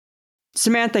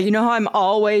Samantha, you know how I'm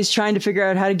always trying to figure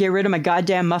out how to get rid of my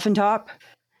goddamn muffin top?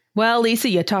 Well, Lisa,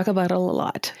 you talk about it a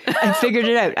lot. I figured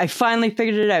it out. I finally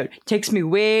figured it out. Takes me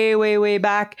way, way, way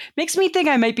back. Makes me think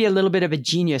I might be a little bit of a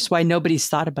genius. Why nobody's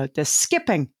thought about this.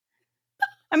 Skipping.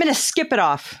 I'm going to skip it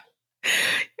off.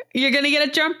 You're going to get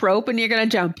a jump rope and you're going to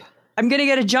jump. I'm going to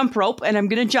get a jump rope and I'm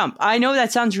going to jump. I know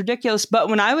that sounds ridiculous, but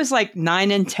when I was like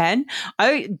 9 and 10,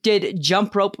 I did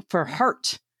jump rope for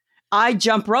heart. I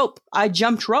jumped rope.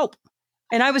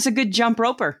 And I was a good jump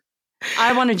roper.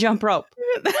 I want to jump rope.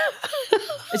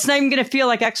 It's not even going to feel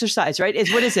like exercise, right?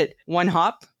 What is it? One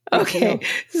hop? Okay.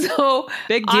 So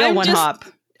big deal, hop.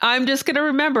 I'm just going to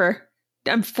remember,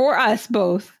 for us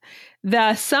both,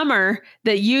 the summer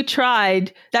that you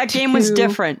tried. That game was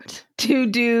different. To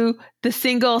do the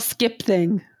single skip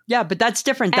thing. Yeah, but that's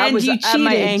different. That was at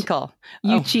my ankle.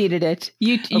 You cheated it.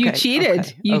 You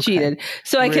cheated. You cheated.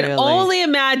 So I can only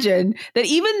imagine that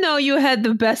even though you had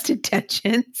the best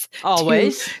intentions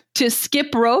always to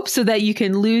skip rope so that you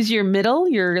can lose your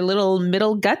little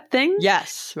middle gut thing.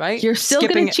 Yes, right? You're still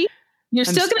going to cheat. You're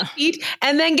still going to cheat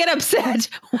and then get upset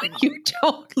when you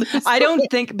don't lose. I don't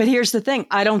think, but here's the thing.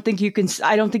 I don't think you can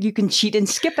cheat in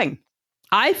skipping.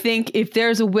 I think if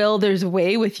there's a will, there's a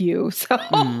way with you. So,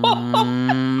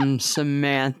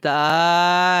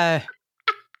 Samantha.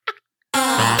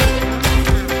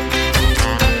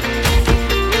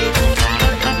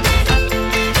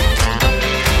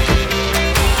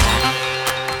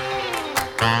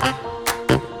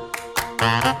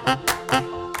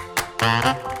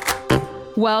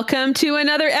 Welcome to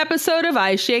another episode of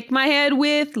I Shake My Head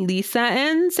with Lisa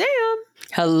and Sam.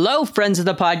 Hello, friends of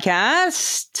the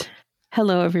podcast.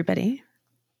 Hello, everybody.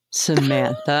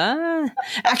 Samantha.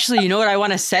 Actually, you know what I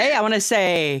want to say? I want to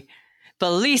say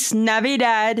Feliz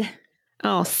Navidad.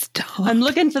 Oh, stop. I'm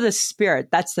looking for the spirit.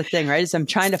 That's the thing, right? Is I'm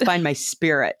trying to find my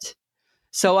spirit.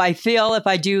 So I feel if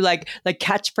I do like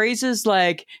catchphrases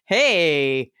like,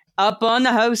 hey, up on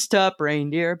the housetop,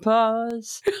 reindeer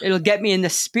paws, it'll get me in the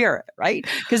spirit, right?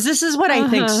 Because this is what I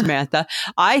think, Samantha.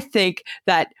 I think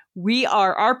that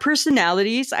our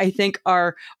personalities, I think,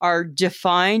 are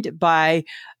defined by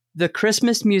the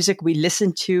Christmas music we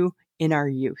listen to in our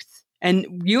youth.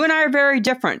 And you and I are very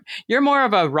different. You're more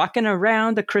of a rocking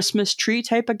around the Christmas tree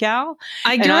type of gal.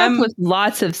 I grew up with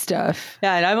lots of stuff.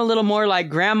 Yeah, and I'm a little more like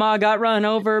grandma got run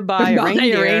over by a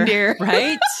reindeer,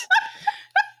 right?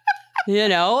 You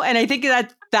know, and I think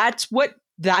that's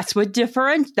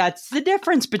the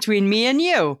difference between me and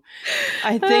you.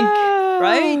 I think,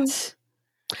 right?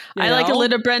 I like a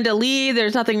little Brenda Lee.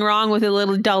 There's nothing wrong with a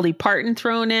little Dolly Parton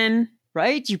thrown in.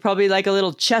 Right? You probably like a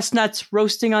little chestnuts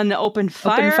roasting on the open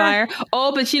fire.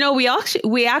 Oh, but you know, we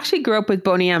actually grew up with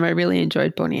Boney M. I really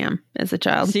enjoyed Boney M. as a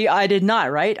child. See, I did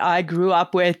not, right? I grew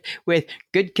up with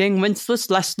Good King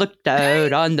Wenceslas looked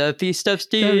out on the feast of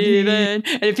Stephen. And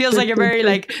it feels like a very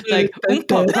like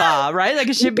oompa-pa, right? Like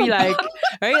it should be like,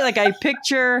 right? Like I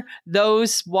picture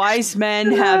those wise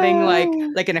men having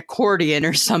like an accordion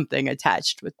or something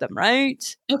attached with them,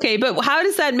 right? Okay, but how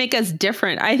does that make us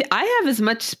different? I have as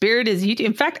much spirit as you do.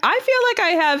 In fact, I feel like I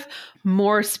have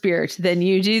more spirit than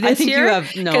you do this year. I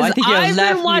think you have I've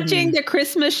been watching the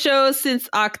Christmas shows since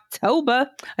October.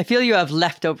 I feel you have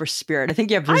leftover spirit. I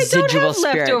think you have residual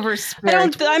spirit. I don't have leftover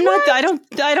spirit.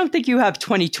 I don't think you have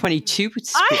 2022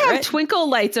 spirit. I have twinkle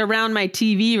lights around my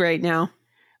TV right now.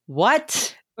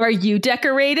 What? Are you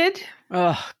decorated?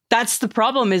 Oh, that's the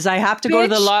problem. Is I have to go to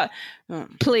the lot.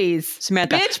 Please,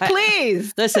 Samantha. Bitch,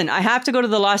 please. Listen, I have to go to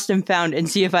the Lost and Found and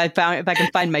see if I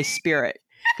can find my spirit,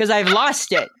 because I've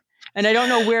lost it and I don't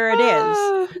know where it is.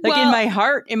 Like in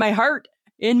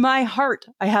my heart,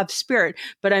 I have spirit,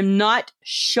 but I'm not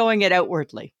showing it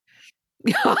outwardly.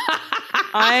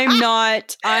 I am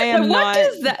not.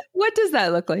 What does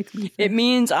that look like? It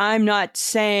means I'm not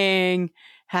saying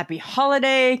happy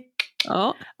holiday.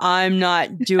 Oh, I'm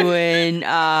not doing,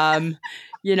 Melakaliki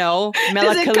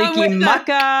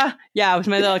mucka. Yeah, with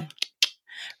my little,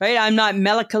 right? I'm not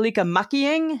Melakalika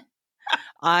muckying.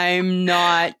 I'm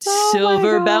not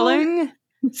silver belling.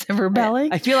 Silver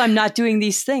belling? I feel I'm not doing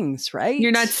these things, right?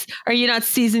 Are you not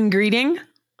season greeting?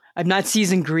 I'm not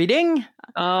season greeting.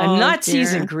 I'm not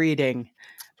season greeting.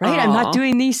 Right? I'm not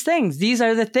doing these things. These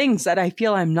are the things that I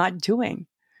feel I'm not doing.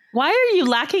 Why are you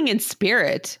lacking in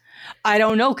spirit? I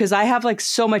don't know, because I have like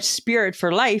so much spirit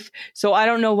for life. So I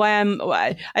don't know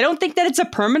why I don't think that it's a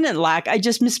permanent lack. I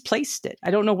just misplaced it.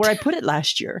 I don't know where I put it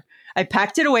last year. I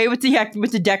packed it away with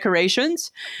the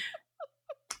decorations.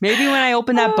 Maybe when I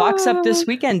open that box up this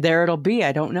weekend, there it'll be.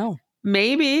 I don't know.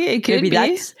 Maybe it could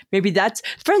be. Maybe that's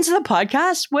friends of the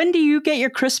podcast. When do you get your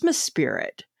Christmas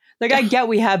spirit? Like I get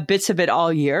we have bits of it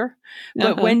all year,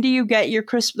 but Uh-huh. when do you get your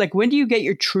when do you get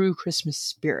your true Christmas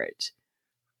spirit?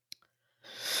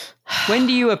 When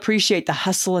do you appreciate the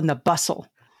hustle and the bustle?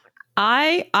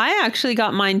 I actually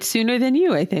got mine sooner than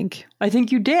you, I think. I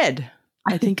think you did.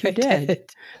 I think you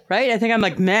did. Right? I think I'm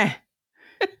like, meh.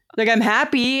 Like I'm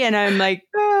happy and I'm like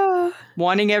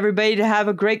wanting everybody to have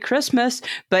a great Christmas,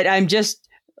 but I'm just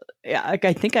like,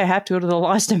 I think I have to go to the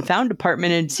lost and found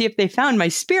department and see if they found my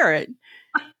spirit.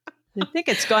 I think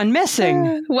it's gone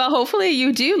missing. Well, hopefully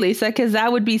you do, Lisa, because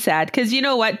that would be sad. Because you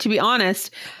know what? To be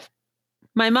honest,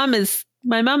 my mom is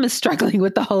struggling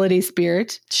with the holiday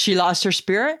spirit. She lost her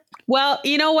spirit? Well,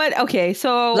 you know what? Okay,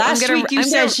 so last week you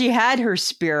said she had her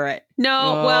spirit.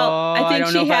 No, well, I think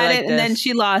she had it and then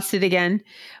she lost it again.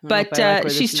 But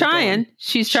she's trying.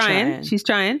 She's trying. She's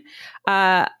trying.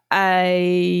 I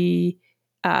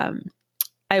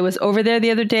was over there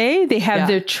the other day. They have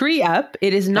their tree up.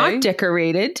 It is not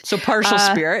decorated. So partial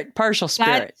spirit.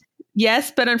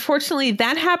 Yes, but unfortunately,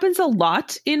 that happens a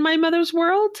lot in my mother's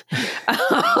world.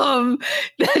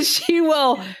 That she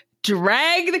will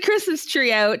drag the Christmas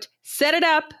tree out, set it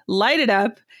up, light it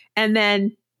up, and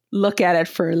then look at it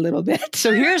for a little bit.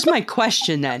 So here's my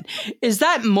question then. Is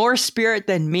that more spirit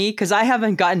than me? Because I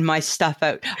haven't gotten my stuff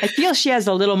out. I feel she has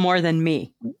a little more than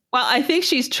me. Well, I think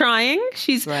she's trying.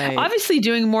 She's obviously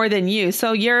doing more than you.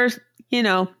 So you're,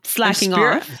 slacking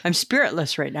off. I'm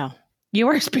spiritless right now. You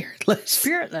are spiritless.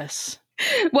 Spiritless.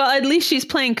 Well, at least she's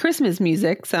playing Christmas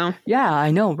music, so. Yeah,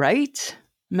 I know, right?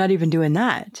 I'm not even doing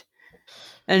that.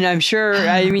 And I'm sure,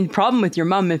 problem with your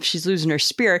mom, if she's losing her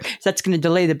spirit, that's going to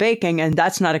delay the baking, and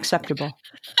that's not acceptable.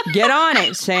 Get on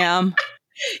it, Sam.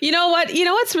 You know what? You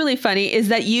know what's really funny is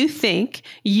that you think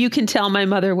you can tell my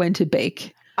mother when to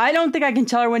bake. I don't think I can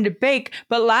tell her when to bake,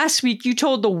 but last week you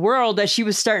told the world that she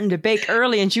was starting to bake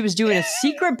early and she was doing a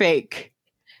secret bake.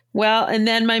 Well, and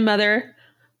then my mother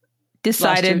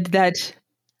decided that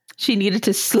she needed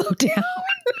to slow down.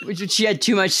 She had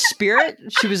too much spirit?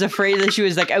 She was afraid that she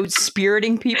was like out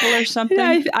spiriting people or something?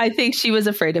 I think she was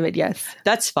afraid of it, yes.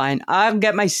 That's fine. I'll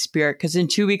get my spirit because in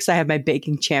 2 weeks I have my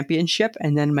baking championship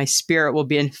and then my spirit will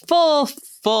be in full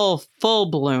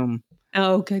bloom.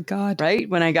 Oh, good God. Right?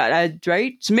 When I got,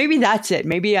 right? So maybe that's it.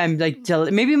 Maybe I'm like,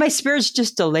 maybe my spirit's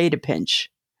just delayed a pinch.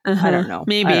 I don't know.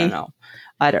 Maybe.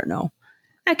 I don't know.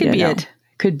 That could be it.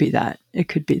 Could be that. It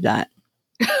could be that.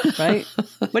 Right?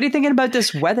 What are you thinking about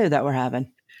this weather that we're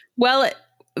having? Well,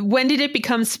 when did it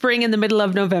become spring in the middle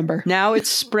of November? Now it's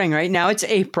spring, right? Now it's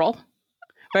April.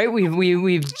 Right?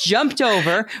 We've jumped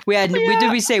over. We had what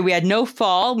did we say? We had no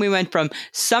fall. We went from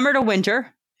summer to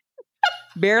winter.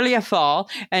 Barely a fall,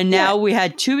 and now we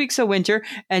had 2 weeks of winter,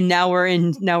 and now we're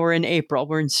in April.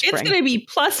 We're in spring. It's going to be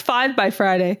 +5 by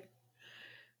Friday.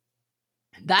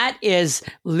 That is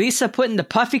Lisa putting the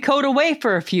puffy coat away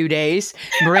for a few days,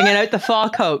 bringing out the fall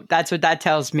coat. That's what that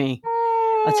tells me.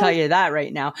 I'll tell you that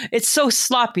right now. It's so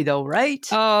sloppy though, right?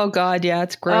 Oh God, yeah,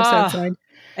 it's gross outside.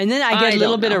 And then I get a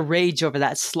little bit of rage over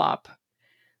that slop.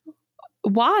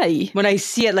 Why? When I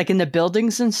see it like in the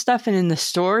buildings and stuff, and in the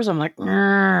stores, I'm like,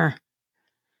 right?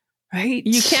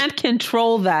 You can't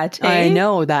control that. Eh? I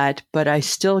know that, but I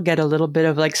still get a little bit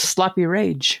of like sloppy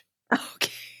rage.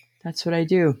 Okay. That's what I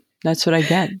do. That's what I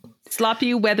get.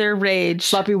 Sloppy weather rage.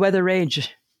 Sloppy weather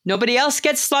rage. Nobody else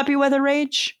gets sloppy weather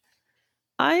rage?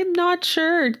 I'm not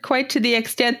sure quite to the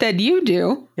extent that you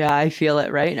do. Yeah, I feel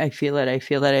it, right? I feel it.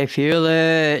 Okay,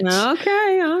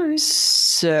 all right.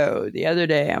 So the other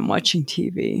day I'm watching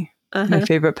TV. My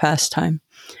favorite pastime.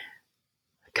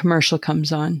 A commercial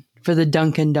comes on for the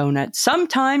Dunkin' Donuts.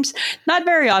 Sometimes, not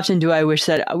very often do I wish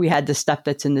that we had the stuff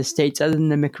that's in the States, other than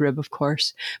the McRib, of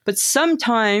course. But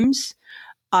sometimes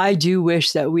I do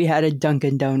wish that we had a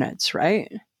Dunkin' Donuts,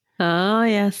 right? Oh,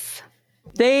 yes.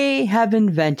 They have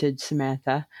invented,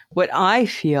 Samantha, what I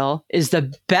feel is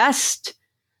the best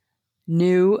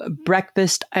new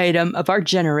breakfast item of our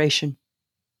generation.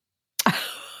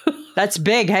 That's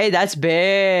big. Hey, that's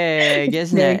big,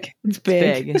 isn't it? It's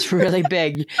big. It's really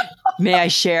big. May I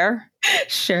share?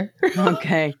 Sure.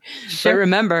 Okay. Sure. But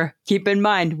remember, keep in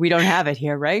mind, we don't have it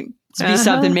here, right? It's be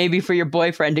something maybe for your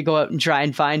boyfriend to go out and try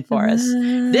and find for us.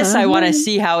 This, I want to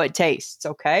see how it tastes,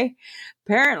 okay?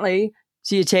 Apparently,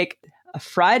 so you take a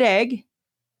fried egg,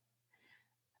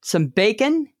 some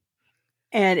bacon,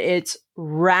 and it's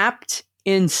wrapped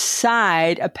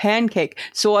inside a pancake.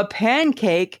 So a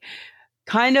pancake,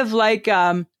 kind of like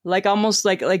almost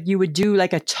like you would do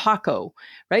like a taco,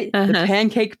 right? The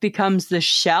pancake becomes the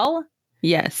shell.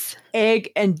 Yes.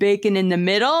 Egg and bacon in the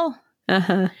middle.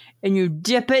 And you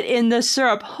dip it in the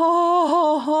syrup.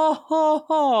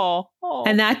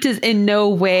 And that does in no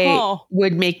way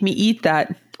would make me eat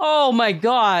that. Oh my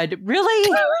God.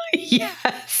 Really?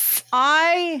 Yes.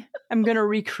 I am going to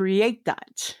recreate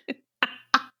that.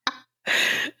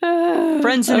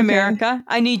 Friends in Okay. America,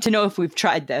 I need to know if we've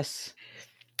tried this.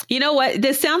 You know what?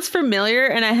 This sounds familiar,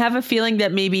 and I have a feeling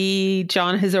that maybe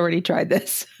John has already tried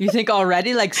this. You think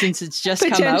already, like since it's just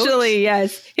come out? Potentially,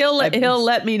 yes. He'll let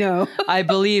me know. I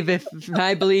believe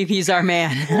he's our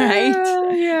man,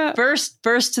 right? Yeah.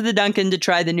 First to the Dunkin' to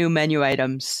try the new menu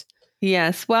items.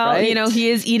 Yes. Well, Right? he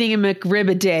is eating a McRib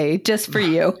a day just for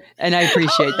you. And I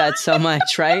appreciate that so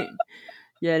much, right?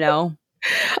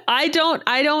 I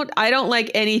don't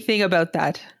like anything about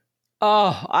that.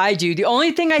 Oh, I do. The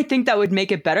only thing I think that would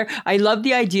make it better, I love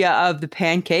the idea of the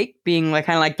pancake being like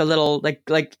kind of like the little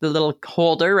like the little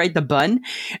holder, right? The bun.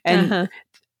 And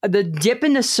the dip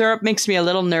in the syrup makes me a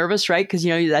little nervous, right? Because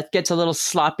that gets a little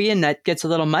sloppy and that gets a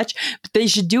little much. But they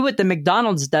should do what the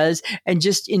McDonald's does and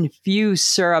just infuse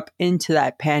syrup into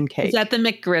that pancake. Is that the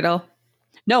McGriddle?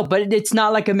 No, but it's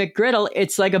not like a McGriddle.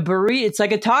 It's like a burrito. It's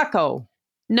like a taco.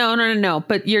 No.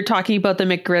 But you're talking about the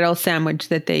McGriddle sandwich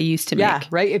that they used to make. Yeah,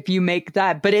 right. If you make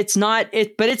that, but it's not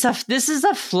it. But this is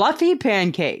a fluffy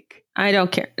pancake. I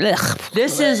don't care. Ugh.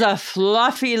 This is a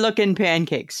fluffy looking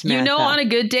pancake, Samantha. On a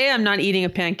good day, I'm not eating a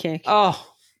pancake. Oh,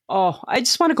 I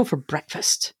just want to go for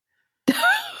breakfast.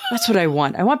 That's what I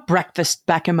want. I want breakfast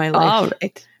back in my life.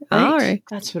 All right.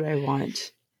 That's what I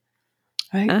want.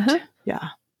 Right? Yeah.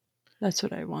 That's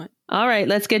what I want. All right.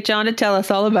 Let's get John to tell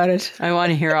us all about it. I want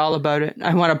to hear all about it.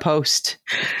 I want to post.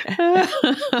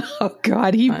 Oh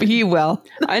God, he will.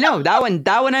 I know that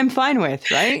one I'm fine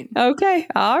with, right? Okay.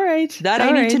 All right.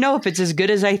 I need to know if it's as good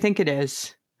as I think it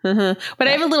is. But I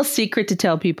have a little secret to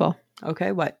tell people.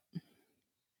 Okay, what?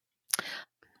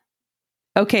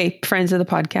 Okay, friends of the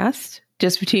podcast,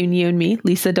 just between you and me,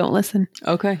 Lisa, don't listen.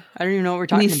 Okay, I don't even know what we're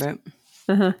talking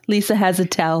about. Lisa has a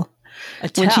tell.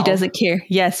 When she doesn't care.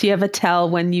 Yes, you have a tell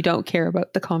when you don't care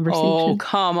about the conversation. Oh,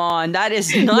 come on. That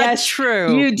is not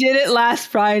true. You did it last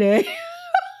Friday.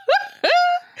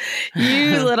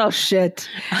 You little shit.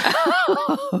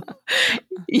 I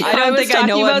don't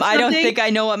think I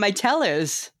know what my tell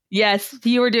is. Yes,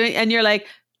 you were doing, and you're like,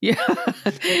 yeah.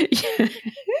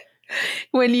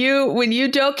 When you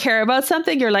don't care about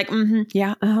something, you're like,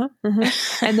 yeah,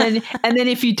 and then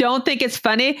if you don't think it's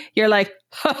funny, you're like,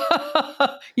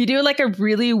 you do like a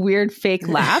really weird fake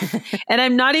laugh, and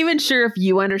I'm not even sure if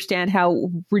you understand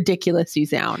how ridiculous you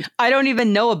sound. I don't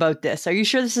even know about this. Are you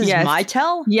sure this is my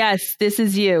tell? Yes, this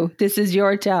is you. This is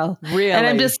your tell. Really? And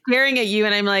I'm just staring at you,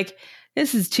 and I'm like,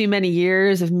 this is too many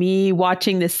years of me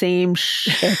watching the same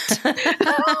shit.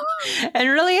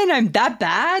 And I'm that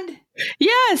bad?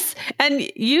 Yes. And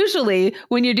usually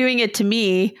when you're doing it to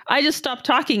me, I just stop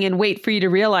talking and wait for you to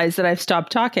realize that I've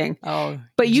stopped talking. Oh.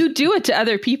 But you do it to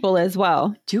other people as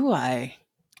well. Do I?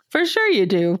 For sure you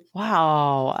do.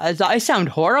 Wow. I sound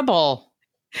horrible.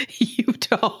 You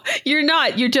don't. You're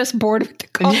not. You're just bored with the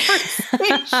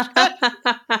conversation.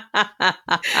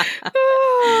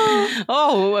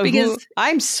 Because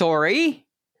I'm sorry.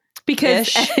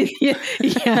 Because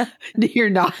yeah, you're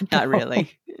not. Not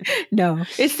really. No.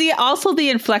 It's also the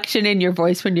inflection in your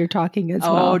voice when you're talking as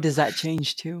well. Oh, does that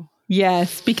change too?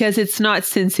 Yes, because it's not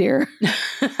sincere.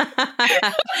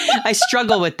 I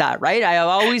struggle with that, right? I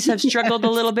always have struggled a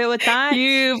little bit with that.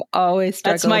 You've always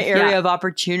struggled. That's my area of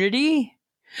opportunity.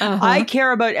 I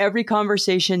care about every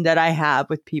conversation that I have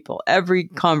with people. Every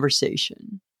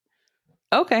conversation.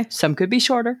 Okay. Some could be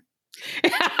shorter.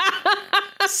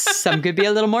 Some could be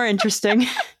a little more interesting.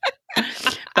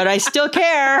 But I still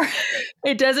care.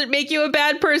 It doesn't make you a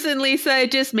bad person, Lisa.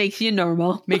 It just makes you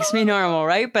normal. Makes me normal,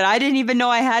 right? But I didn't even know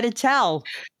I had to tell.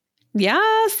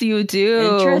 Yes, you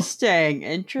do.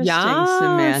 Interesting,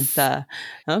 Samantha.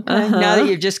 Okay, now that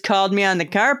you've just called me on the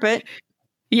carpet.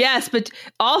 Yes, but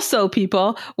also,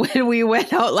 people, when we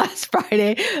went out last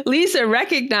Friday, Lisa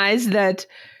recognized that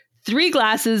 3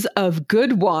 glasses of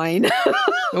good wine.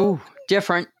 Oh,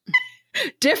 different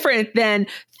than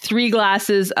 3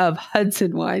 glasses of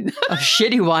Hudson wine. Of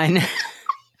shitty wine.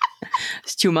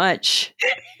 It's too much.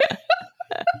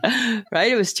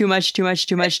 Right? It was too much.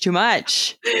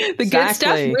 The good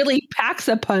stuff really packs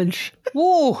a punch.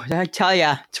 Woo! I tell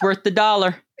ya, it's worth the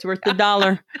dollar.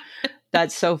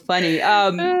 That's so funny.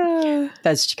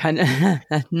 That's kind of,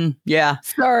 yeah.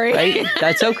 Sorry. Right?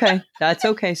 That's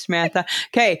okay, Samantha.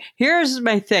 Okay, here's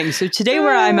my thing. So today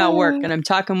where I'm at work and I'm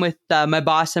talking with my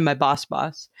boss and my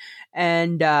boss.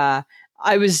 And I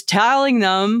was telling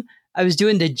them I was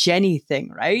doing the Jenny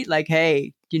thing, right? Like,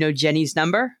 hey, do you know Jenny's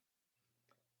number?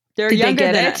 They're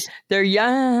younger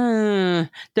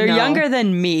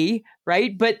than me,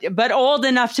 right? But old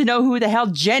enough to know who the hell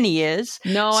Jenny is.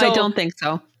 No, I don't think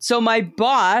so. So my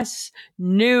boss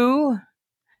knew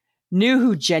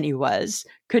who Jenny was.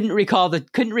 Couldn't recall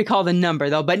the number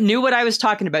though, but knew what I was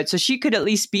talking about. So she could at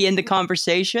least be in the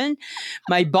conversation.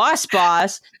 My boss,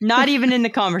 not even in the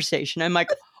conversation. I'm like,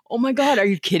 oh my God, are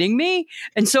you kidding me?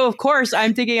 And so of course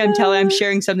I'm thinking I'm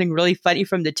sharing something really funny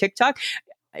from the TikTok.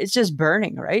 It's just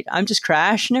burning, right? I'm just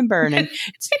crashing and burning.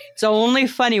 It's only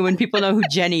funny when people know who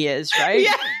Jenny is, right?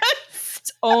 Yes.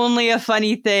 It's only a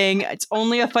funny thing. It's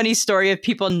only a funny story if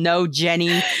people know Jenny,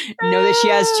 know that she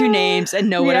has 2 names, and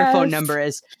know what her phone number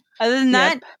is. Other than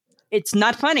that, it's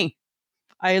not funny.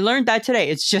 I learned that today.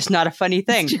 It's just not a funny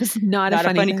thing. It's just not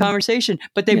a funny conversation.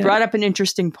 But they brought up an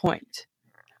interesting point.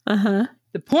 Uh-huh.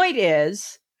 The point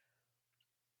is,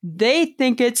 they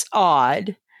think it's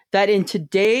odd that in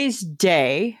today's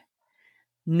day,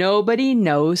 nobody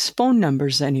knows phone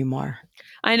numbers anymore.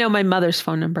 I know my mother's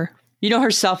phone number. You know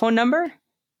her cell phone number?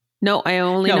 No, I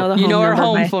only know the home number. You know her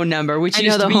home phone number, which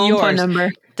used to be yours. Phone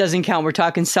number. Doesn't count. We're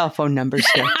talking cell phone numbers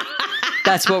here.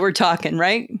 That's what we're talking,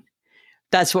 right?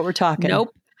 That's what we're talking.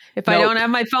 Nope. If I don't have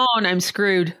my phone, I'm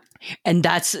screwed. And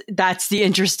that's the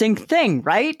interesting thing,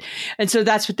 right? And so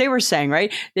that's what they were saying,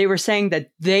 right? They were saying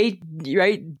that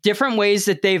different ways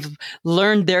that they've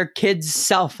learned their kids'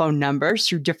 cell phone numbers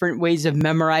through different ways of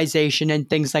memorization and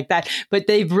things like that. But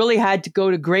they've really had to go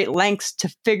to great lengths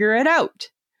to figure it out.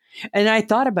 And I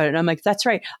thought about it and I'm like, that's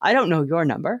right. I don't know your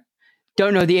number.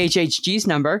 Don't know the HHG's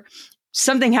number.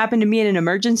 Something happened to me in an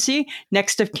emergency.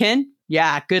 Next of kin.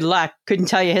 Yeah, good luck. Couldn't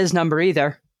tell you his number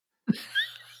either.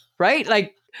 Right?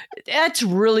 Like, that's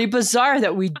really bizarre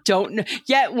that we don't know.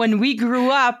 Yet when we grew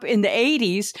up in the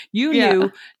 80s, you knew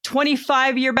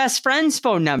 25 of your best friends'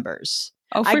 phone numbers.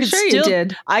 Oh, for sure you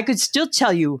did. I could still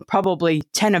tell you probably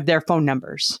 10 of their phone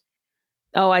numbers.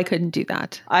 Oh, I couldn't do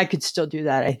that. I could still do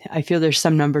that. I feel there's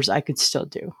some numbers I could still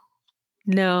do.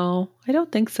 No, I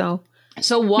don't think so.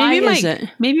 So why is it?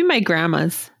 Maybe my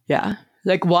grandma's. Yeah.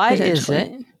 Like, why is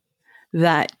it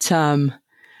that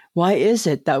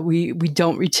we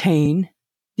don't retain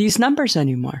these numbers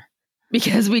anymore?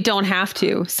 Because we don't have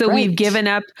to. So we've given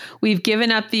up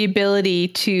the ability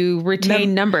to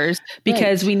retain numbers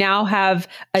because we now have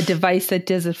a device that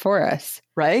does it for us.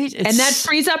 Right. And that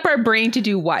frees up our brain to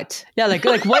do what? Yeah. Like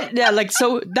what? Yeah. Like,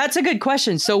 so that's a good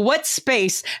question. So what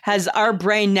space has our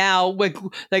brain now? Like,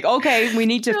 okay, we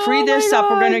need to free this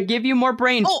up. We're going to give you more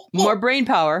brain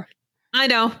power. I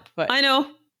know. I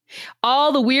know.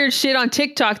 All the weird shit on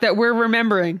TikTok that we're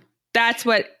remembering. That's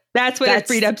what it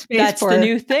freed up space that's for. That's the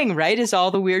new thing, right? Is all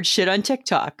the weird shit on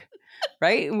TikTok,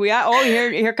 right?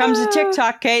 Here comes the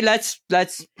TikTok. Okay, let's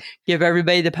give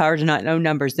everybody the power to not know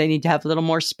numbers. They need to have a little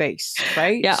more space,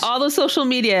 right? Yeah, all the social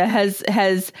media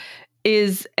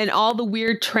and all the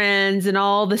weird trends and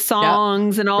all the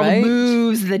songs and all the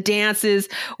moves, the dances.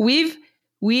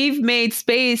 We've made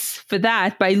space for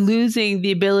that by losing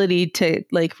the ability to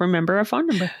remember a phone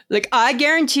number. Like, I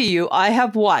guarantee you, I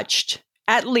have watched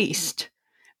at least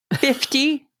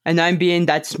 50, and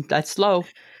that's low,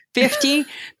 50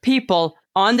 people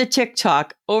on the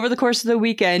TikTok over the course of the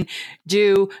weekend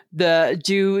do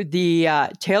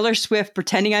the Taylor Swift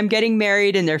pretending I'm getting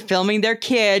married, and they're filming their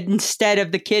kid instead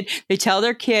of the kid. They tell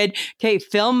their kid, okay,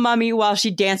 film mommy while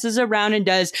she dances around and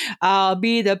does "I'll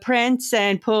be the prince"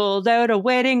 and pulled out a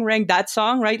wedding ring. That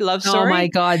song, right? Love story. Oh my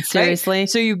God, seriously. Right?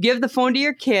 So you give the phone to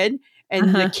your kid,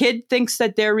 and the kid thinks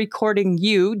that they're recording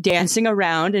you dancing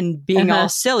around and being all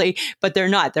silly, but they're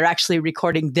not. They're actually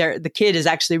recording the kid is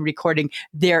actually recording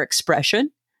their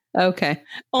expression. Okay.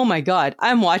 Oh my God.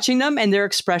 I'm watching them and their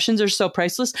expressions are so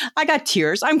priceless. I got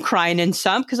tears. I'm crying in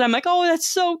some because I'm like, oh, that's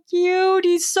so cute.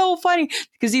 He's so funny.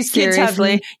 Because these kids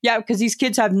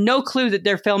have no clue that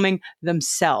they're filming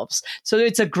themselves. So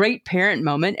it's a great parent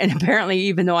moment. And apparently,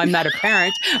 even though I'm not a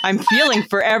parent, I'm feeling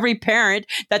for every parent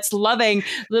that's loving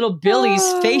little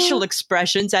Billy's facial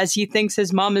expressions as he thinks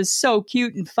his mom is so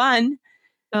cute and fun.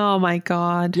 Oh my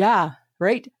God. Yeah.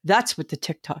 Right. That's what the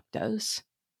TikTok does.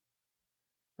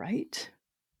 Right.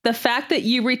 The fact that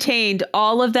you retained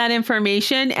all of that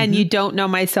information and you don't know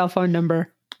my cell phone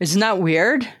number. Isn't that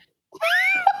weird?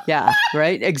 Yeah,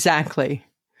 right. Exactly.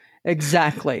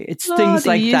 It's things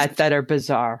like that are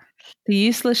bizarre. The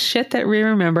useless shit that we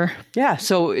remember. Yeah.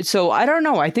 So I don't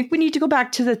know. I think we need to go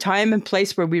back to the time and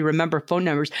place where we remember phone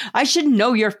numbers. I should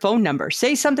know your phone number.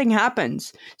 Say something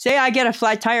happens. Say I get a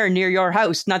flat tire near your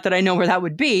house. Not that I know where that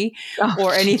would be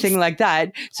or anything like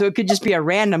that. So it could just be a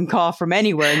random call from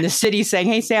anywhere in the city saying,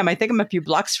 hey, Sam, I think I'm a few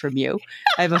blocks from you.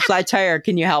 I have a flat tire.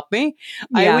 Can you help me?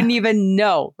 Yeah. I wouldn't even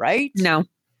know. Right? No.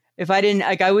 If I didn't,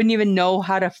 I wouldn't even know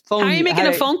how to phone. How are you making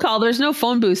a phone call? There's no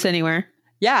phone booths anywhere.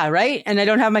 Yeah, right? And I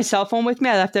don't have my cell phone with me.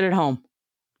 I left it at home.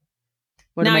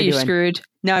 What now am I you're doing? screwed.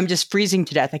 Now I'm just freezing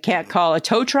to death. I can't call a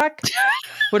tow truck.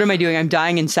 What am I doing? I'm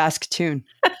dying in Saskatoon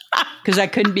because I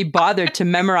couldn't be bothered to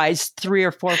memorize 3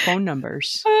 or 4 phone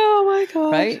numbers. Oh my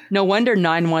God. Right? No wonder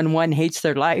 911 hates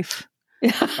their life.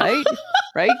 Right?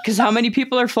 Right? Because how many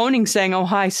people are phoning saying, oh,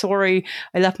 hi, sorry,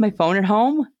 I left my phone at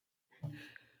home,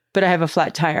 but I have a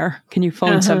flat tire. Can you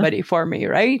phone somebody for me?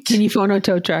 Right? Can you phone a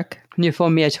tow truck? Can you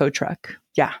phone me a tow truck?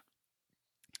 Yeah.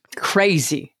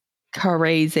 Crazy.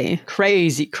 Crazy.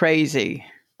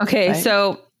 Okay, Right?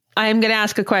 so I'm going to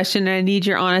ask a question and I need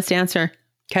your honest answer.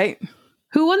 Okay.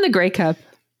 Who won the Grey Cup?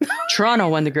 Toronto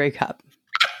won the Grey Cup.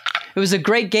 It was a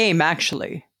great game,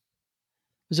 actually.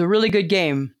 It was a really good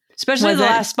game, especially the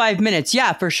last 5 minutes.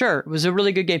 Yeah, for sure. It was a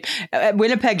really good game.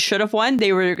 Winnipeg should have won.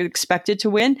 They were expected to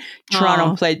win.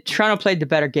 Toronto played the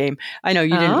better game. I know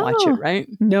you didn't watch it, right?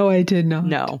 No, I did not.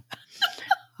 No.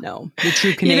 The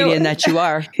true Canadian that you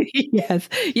are. Yes.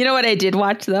 You know what I did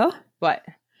watch, though? What?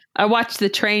 I watched the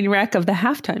train wreck of the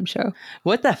halftime show.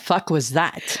 What the fuck was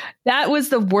that? That was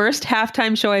the worst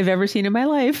halftime show I've ever seen in my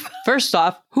life. First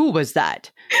off, who was that?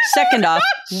 Second off,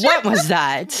 what was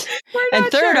that? And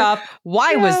third off,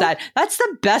 why was that? That's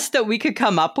the best that we could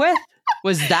come up with?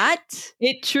 Was that?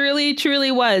 It truly,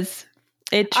 truly was.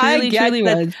 It truly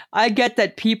was. I get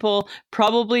that people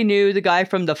probably knew the guy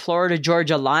from the Florida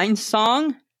Georgia Line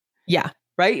song. Yeah.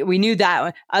 Right? We knew that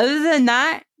one. Other than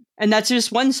that, and that's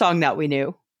just one song that we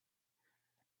knew.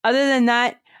 Other than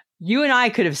that, you and I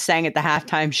could have sang at the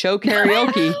halftime show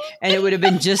karaoke and it would have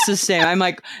been just the same. I'm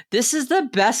like, this is the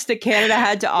best that Canada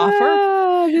had to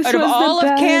offer. Out of all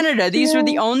of Canada, these were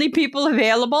the only people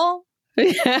available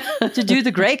to do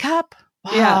the Grey Cup.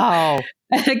 Wow.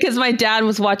 Because my dad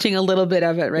was watching a little bit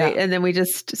of it, right? Yeah. And then we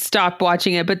just stopped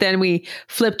watching it. But then we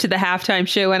flipped to the halftime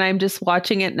show and I'm just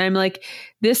watching it and I'm like,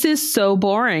 this is so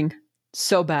boring.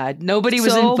 So bad. Nobody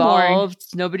was involved.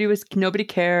 Boring. Nobody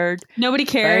cared. Nobody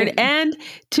cared. Right? And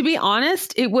to be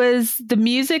honest, it was the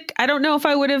music. I don't know if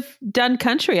I would have done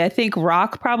country. I think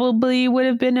rock probably would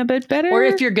have been a bit better. Or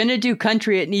if you're going to do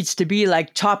country, it needs to be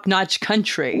like top-notch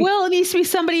country. Well, it needs to be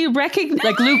somebody recognized.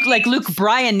 Like Luke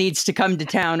Bryan needs to come to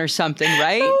town or something,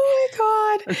 right? Oh my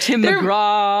God. Or Tim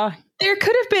McGraw. There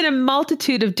could have been a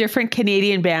multitude of different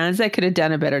Canadian bands that could have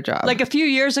done a better job. Like a few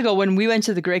years ago when we went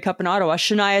to the Grey Cup in Ottawa,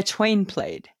 Shania Twain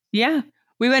played. Yeah.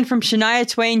 We went from Shania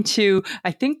Twain to,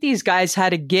 I think these guys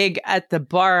had a gig at the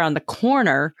bar on the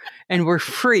corner and were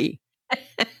free.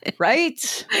 Right?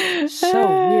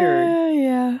 So weird.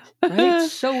 Yeah. Right?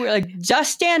 So weird. Like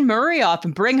dust Dan Murray off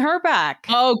and bring her back.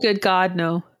 Oh, good God,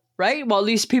 no. Right? Well, at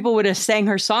least people would have sang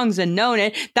her songs and known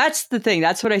it. That's the thing.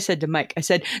 That's what I said to Mike. I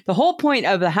said, the whole point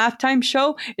of the halftime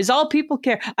show is all people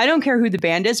care. I don't care who the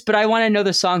band is, but I want to know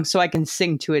the song so I can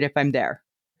sing to it if I'm there.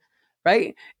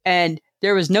 Right? And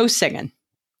there was no singing.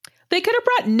 They could have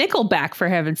brought Nickelback, for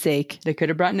heaven's sake. They could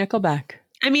have brought Nickelback.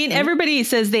 I mean, everybody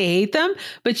says they hate them,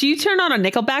 but you turn on a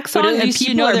Nickelback song at and least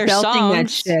people you know are their belting songs.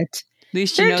 that shit. At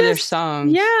least you know their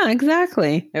songs. Yeah,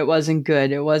 exactly. It wasn't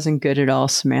good. It wasn't good at all,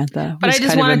 Samantha. But I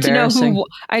just wanted to know who.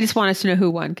 I just wanted to know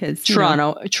who won because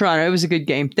Toronto. It was a good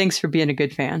game. Thanks for being a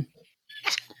good fan.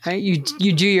 Right? You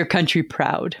do your country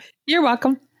proud. You're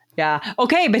welcome. Yeah.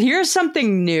 Okay, but here's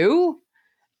something new,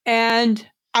 and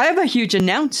I have a huge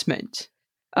announcement.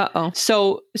 Uh-oh.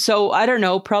 So I don't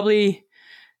know, probably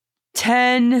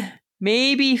 10,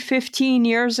 maybe 15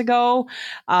 years ago,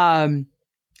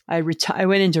 I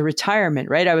went into retirement,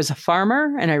 right? I was a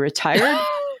farmer and I retired.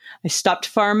 I stopped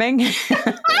farming,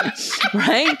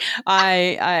 right?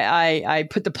 I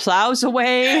put the plows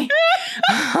away.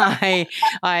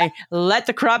 I let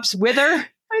the crops wither.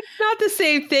 It's not the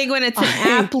same thing when it's an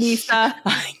app, Lisa.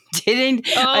 I didn't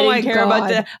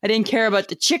care about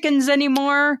the chickens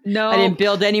anymore. No. I didn't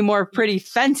build any more pretty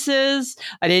fences.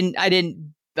 I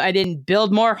didn't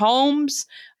build more homes.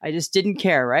 I just didn't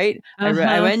care, right?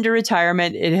 I went into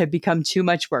retirement. It had become too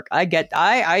much work. I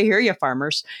hear you,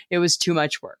 farmers. It was too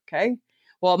much work. Okay.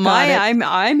 Well,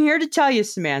 I'm here to tell you,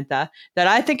 Samantha, that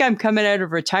I think I'm coming out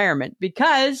of retirement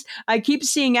because I keep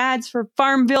seeing ads for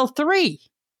Farmville 3.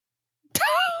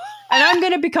 And I'm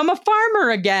going to become a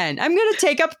farmer again. I'm going to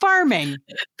take up farming.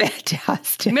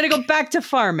 Fantastic. I'm going to go back to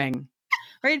farming.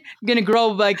 Right? I'm going to grow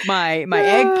like my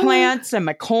eggplants and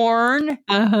my corn.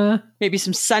 Maybe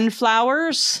some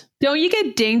sunflowers. Don't you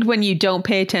get dinged when you don't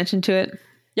pay attention to it?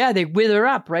 Yeah, they wither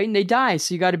up, right? And they die.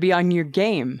 So you got to be on your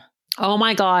game. Oh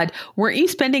my God. Weren't you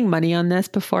spending money on this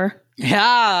before?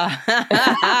 Yeah.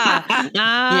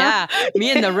 Yeah. Me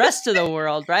and the rest of the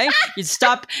world, right? You'd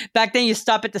stop back then, you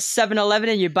stop at the 7-Eleven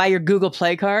and you buy your Google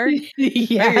Play card.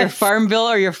 Yes. Right?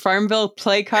 Your Farmville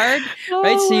Play card.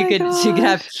 Right. Oh So you my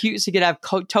could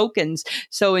have tokens.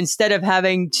 So instead of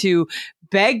having to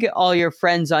beg all your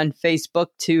friends on Facebook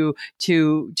to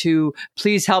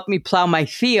please help me plow my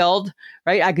field,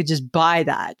 right? I could just buy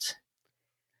that.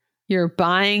 You're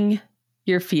buying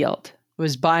your field.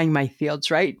 Was buying my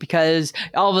fields, right? Because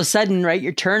all of a sudden, right,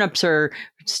 your turnips are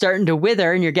starting to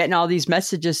wither and you're getting all these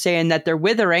messages saying that they're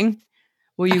withering.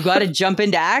 Well, you got to jump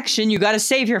into action. You got to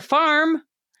save your farm.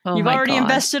 Oh You've my already God.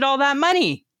 invested all that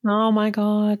money. Oh my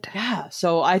God. Yeah.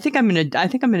 So I think I'm going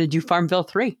to do Farmville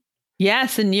 3.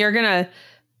 Yes. And you're going to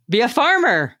Be a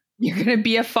farmer.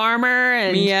 be a farmer,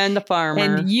 and Me and the farmer.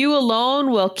 and you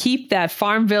alone will keep that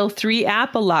Farmville 3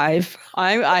 app alive.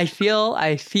 I feel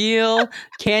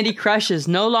Candy Crush is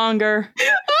no longer.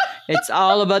 It's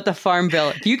all about the Farmville.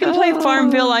 If you can play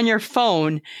Farmville on your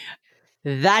phone,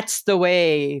 that's the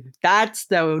way. That's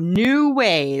the new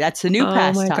way. That's the new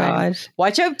pastime. Oh my God.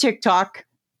 Watch out, TikTok.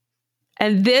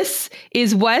 And this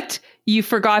is what you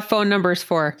forgot phone numbers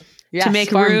for. Yes, to make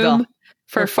Farmville. room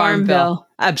for Farmville.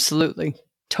 Absolutely.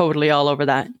 Totally all over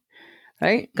that.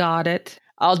 Right? Got it.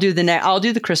 I'll do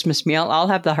the Christmas meal. I'll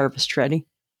have the harvest ready.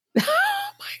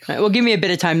 Well, give me a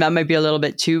bit of time. That might be a little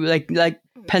bit too like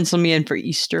pencil me in for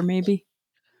Easter maybe.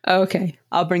 Okay.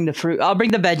 I'll bring the fruit. I'll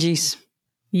bring the veggies.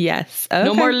 Yes. Okay.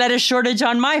 No more lettuce shortage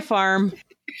on my farm.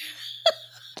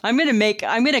 I'm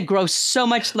going to grow so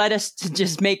much lettuce to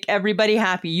just make everybody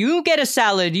happy. You get a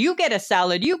salad. You get a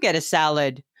salad. You get a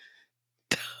salad.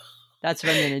 That's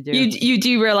what I'm going to do. You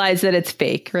do realize that it's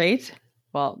fake, right?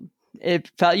 Well,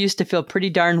 used to feel pretty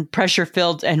darn pressure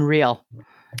filled and real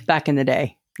back in the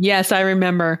day. Yes, I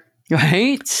remember.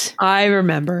 Right? I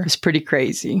remember. It's pretty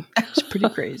crazy. It's pretty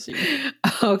crazy.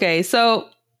 Okay, so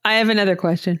I have another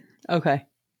question. Okay.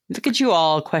 Look at you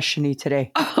all questiony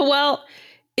today. Well,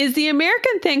 is the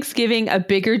American Thanksgiving a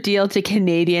bigger deal to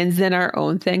Canadians than our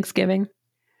own Thanksgiving?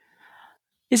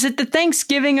 Is it the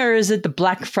Thanksgiving or is it the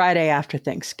Black Friday after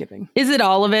Thanksgiving? Is it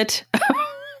all of it?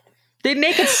 They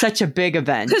make it such a big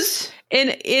event.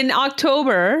 In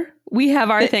October, we have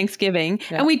our Thanksgiving,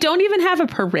 and we don't even have a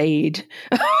parade.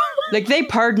 Like they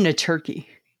pardon a turkey.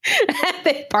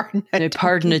 They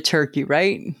pardon a turkey,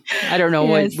 right? I don't know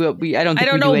Yes. I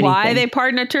don't know why they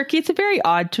pardon a turkey. It's a very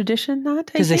odd tradition,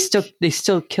 because they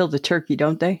still kill the turkey,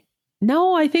 don't they?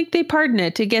 No, I think they pardon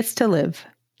it. It gets to live.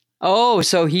 Oh,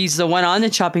 so he's the one on the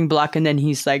chopping block, and then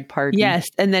he's like pardoned.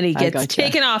 Yes, and then he gets gotcha.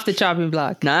 taken off the chopping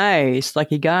block. Nice,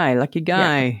 lucky guy.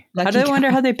 Yeah, I wonder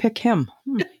how they pick him.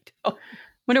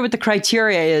 Wonder what the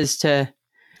criteria is to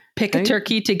pick a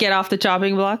turkey to get off the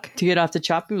chopping block. To get off the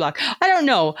chopping block. I don't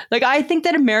know. Like I think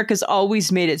that America's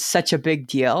always made it such a big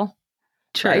deal.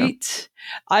 True. Right?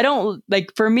 I don't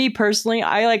like. For me personally,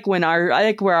 I like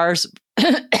where ours.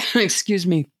 Excuse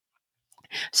me.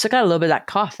 Still got a little bit of that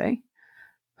cough, eh?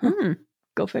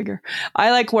 Go figure. I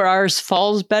like where ours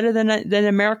falls better than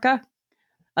America.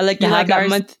 I like to have that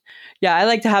month. Yeah, I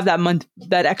like to have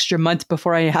that extra month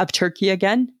before I have turkey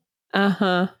again.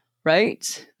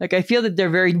 Right? Like I feel that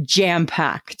they're very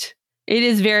jam-packed. It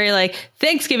is very like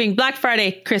Thanksgiving, Black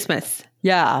Friday, Christmas.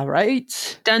 Yeah,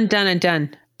 right? Done, done, and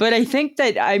done. But I think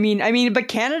that, but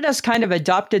Canada's kind of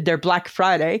adopted their Black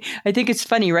Friday. I think it's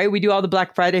funny, right? We do all the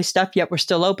Black Friday stuff, yet we're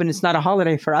still open. It's not a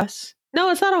holiday for us. No,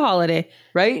 it's not a holiday.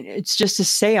 Right? It's just a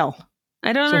sale.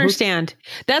 I don't understand.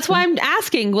 That's why I'm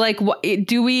asking, like,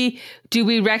 do we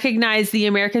recognize the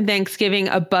American Thanksgiving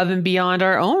above and beyond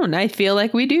our own? I feel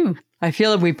like we do. I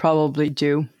feel like we probably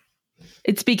do.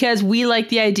 It's because we like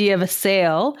the idea of a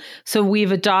sale, so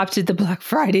we've adopted the Black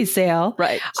Friday sale.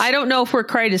 Right. I don't know if we're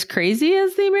quite as crazy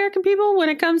as the American people when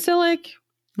it comes to like.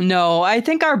 No, I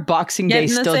think our Boxing Day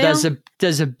still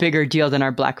does a bigger deal than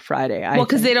our Black Friday. Well,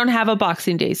 because they don't have a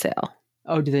Boxing Day sale.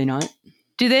 Oh, do they not?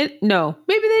 Do they? No,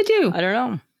 maybe they do. I don't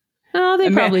know. No, they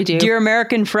probably do. Dear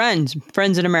American friends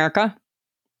in America,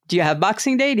 do you have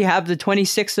Boxing Day? Do you have the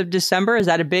 26th of December? Is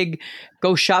that a big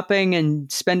go shopping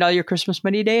and spend all your Christmas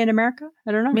money day in America?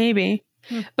 I don't know. Maybe.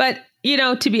 But,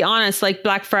 to be honest, like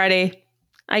Black Friday,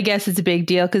 I guess it's a big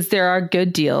deal because there are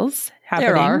good deals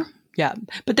happening. There are. Yeah.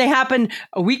 But they happen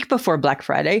a week before Black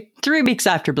Friday, 3 weeks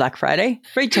after Black Friday,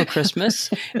 right till Christmas.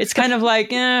 It's kind of like,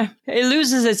 it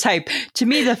loses its hype. To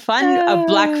me, the fun of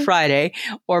Black Friday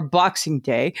or Boxing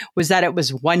Day was that it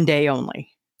was one day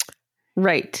only.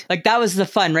 Right. Like that was the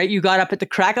fun, right? You got up at the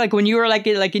crack, like when you were like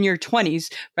in your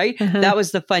 20s, right? That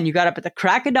was the fun. You got up at the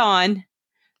crack of dawn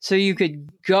so you could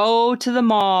go to the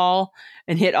mall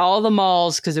and hit all the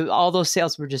malls because all those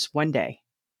sales were just one day.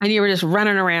 And you were just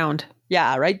running around.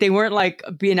 Yeah, right. They weren't like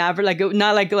being average,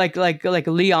 not like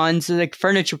Leon's, like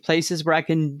furniture places where I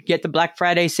can get the Black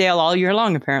Friday sale all year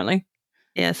long. Apparently,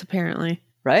 Yes, apparently.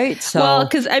 right. So, Well,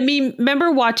 because I mean,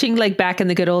 remember watching like back in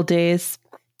the good old days,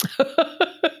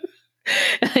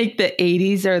 like the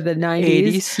 80s or the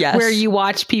 90s, 80s, yes, where you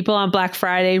watch people on Black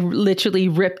Friday literally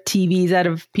rip TVs out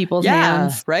of people's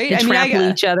hands, right. and trample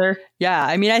each other. Yeah,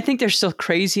 I mean, I think there's still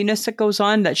craziness that goes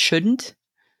on that shouldn't,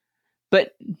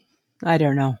 but I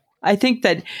don't know. I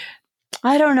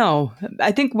don't know.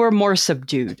 I think we're more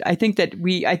subdued. I think that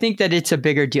it's a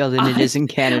bigger deal than it is in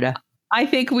Canada. I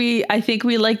think we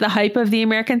like the hype of the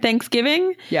American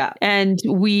Thanksgiving. Yeah. And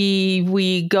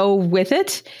we go with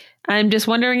it. I'm just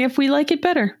wondering if we like it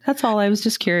better. That's all. I was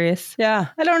just curious. Yeah.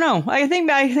 I don't know. I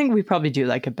think we probably do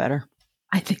like it better.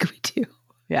 I think we do.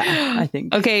 Yeah, I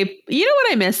think. Okay. You know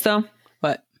what I missed though?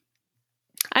 What?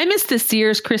 I missed the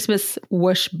Sears Christmas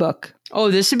Whoosh book. Oh,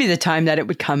 this would be the time that it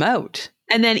would come out.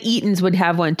 And then Eaton's would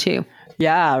have one too.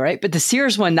 Yeah, right. But the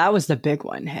Sears one, that was the big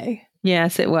one, hey?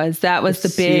 Yes, it was. That was the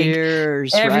big.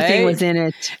 Sears, everything right? was in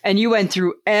it. And you went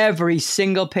through every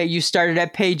single page. You started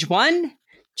at page 1,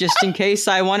 just in case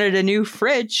I wanted a new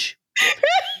fridge.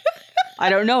 I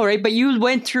don't know, right? But you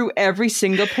went through every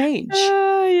single page.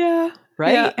 Yeah.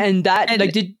 Right? Yeah. And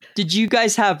like, did you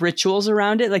guys have rituals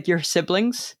around it, like your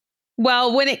siblings?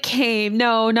 Well, when it came,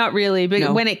 no, not really.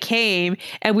 But when it came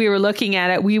and we were looking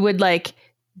at it, we would like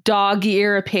dog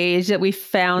ear a page that we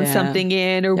found something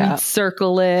in, or we'd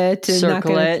circle it. And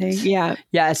circle it. Yeah.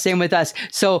 Yeah. Same with us.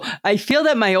 So I feel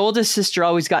that my oldest sister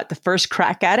always got the first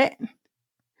crack at it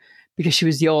because she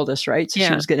was the oldest, right? So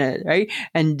she was right?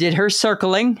 And did her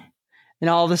circling and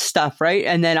all the stuff, right?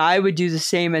 And then I would do the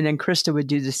same, and then Krista would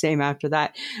do the same after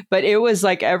that. But it was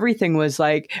like everything was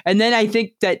like, and then I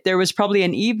think that there was probably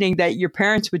an evening that your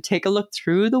parents would take a look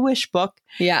through the wish book,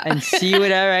 and see what,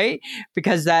 right?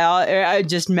 Because that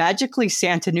just magically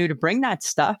Santa knew to bring that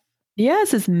stuff.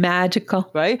 Yes, it's magical,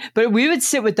 right? But we would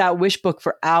sit with that wish book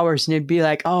for hours, and it'd be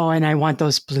like, oh, and I want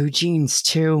those blue jeans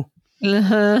too.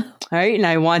 Uh-huh. Right. And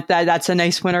I want that. That's a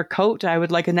nice winter coat. I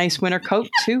would like a nice winter coat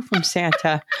too from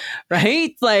Santa.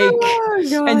 Right. Like,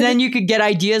 and then you could get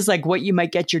ideas like what you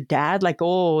might get your dad. Like,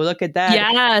 oh, look at that.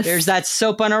 Yes. There's that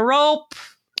soap on a rope.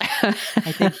 I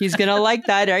think he's going to like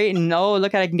that. Right. And oh,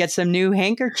 look at, I can get some new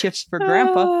handkerchiefs for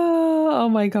grandpa. Oh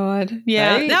my God.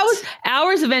 Yeah. Right? That was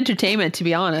hours of entertainment, to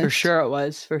be honest. For sure it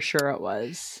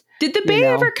was. Did the Bay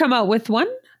ever come out with one?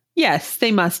 Yes,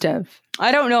 they must have.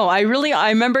 I don't know. I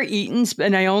remember Eaton's,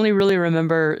 and I only really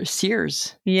remember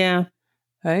Sears. Yeah.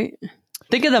 Right?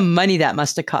 Think of the money that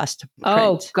must have cost to print.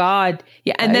 Oh, God.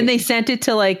 Yeah. And then they sent it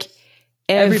to like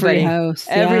every house.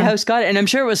 Every house got it. And I'm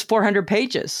sure it was 400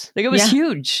 pages. Like it was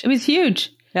huge. It was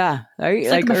huge. Yeah. Right?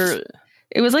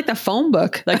 It was like the phone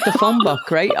book. Like the phone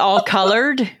book, right? All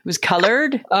colored. It was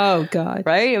colored. Oh, God.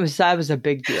 Right? That was a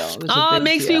big deal. It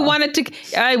makes me want it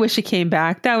to. I wish it came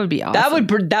back. That would be awesome.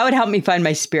 That would help me find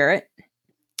my spirit.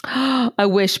 A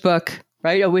wish book.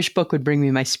 Right? A wish book would bring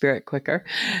me my spirit quicker.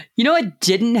 You know what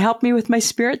didn't help me with my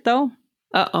spirit, though?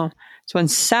 Uh-oh. So on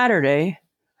Saturday,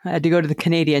 I had to go to the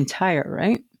Canadian Tire,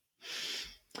 right?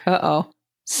 Uh-oh.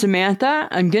 Samantha,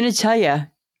 I'm going to tell you,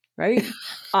 right?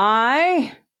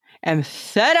 I am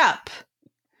fed up.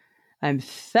 I'm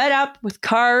fed up with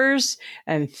cars.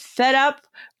 I'm fed up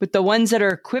with the ones that are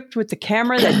equipped with the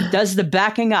camera that does the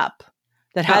backing up.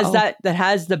 That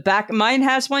has the back. Mine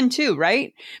has one too,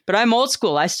 right? But I'm old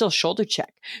school. I still shoulder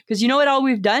check. Because you know what all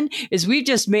we've done is we've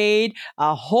just made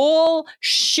a whole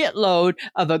shitload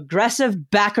of aggressive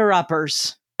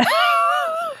backer-uppers.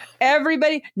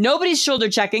 Nobody's shoulder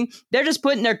checking. They're just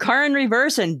putting their car in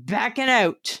reverse and backing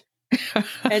out.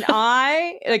 And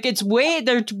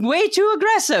they're way too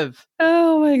aggressive.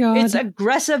 Oh my God. It's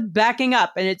aggressive backing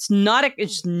up, and it's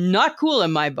not cool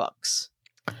in my books.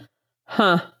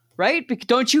 Huh. Right?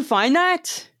 Don't you find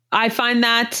that? I find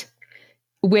that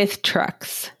with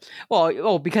trucks.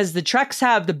 Well, because the trucks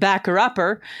have the backer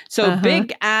upper. So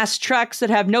big ass trucks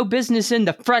that have no business in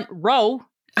the front row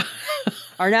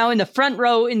are now in the front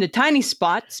row in the tiny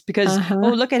spots because,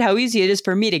 look at how easy it is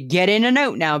for me to get in and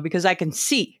out now because I can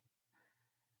see.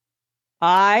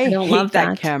 I hate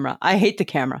that camera. I hate the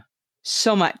camera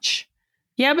so much.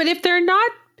 Yeah, but if they're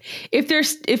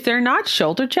not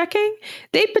shoulder checking,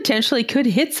 they potentially could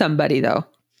hit somebody though.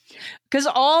 Because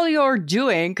all you're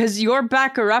doing, because your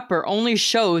backer upper only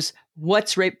shows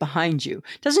what's right behind you.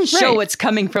 Doesn't show what's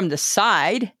coming from the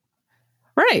side.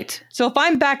 Right. So if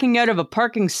I'm backing out of a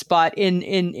parking spot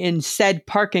in said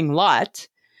parking lot,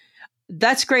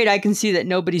 that's great. I can see that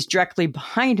nobody's directly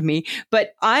behind me,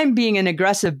 but I'm being an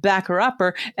aggressive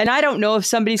backer-upper, and I don't know if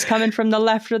somebody's coming from the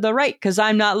left or the right because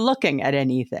I'm not looking at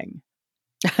anything.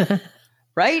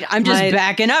 Right? I'm just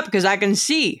backing up because I can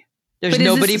see. There's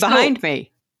nobody behind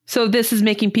me. So this is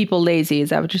making people lazy. Is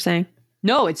that what you're saying?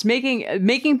 No, it's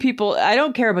making people, I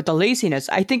don't care about the laziness.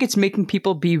 I think it's making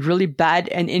people be really bad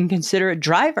and inconsiderate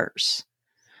drivers.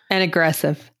 And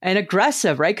aggressive,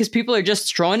 right? Because people are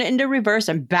just throwing it into reverse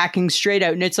and backing straight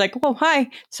out. And it's like, oh, hi,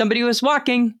 somebody was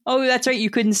walking. Oh, that's right. You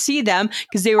couldn't see them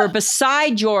because they were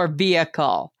beside your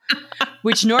vehicle,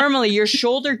 which normally your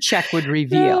shoulder check would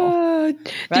reveal. Right?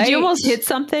 Did you almost hit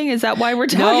something? Is that why we're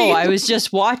talking? No, I was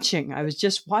just watching.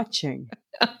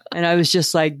 And I was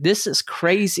just like, this is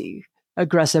crazy.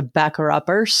 Aggressive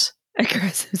backer-uppers.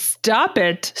 Aggressive. Stop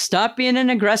it. Stop being an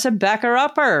aggressive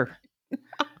backer-upper.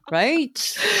 Right?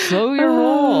 Slow your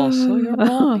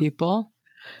roll, people.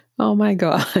 Oh my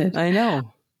God. I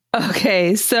know.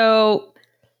 Okay, so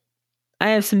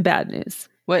I have some bad news.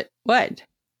 What?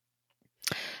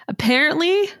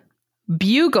 Apparently,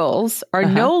 bugles are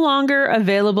no longer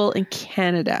available in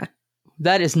Canada.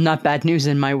 That is not bad news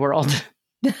in my world.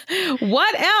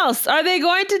 What else are they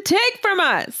going to take from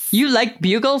us? You like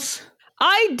bugles?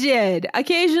 I did.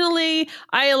 Occasionally,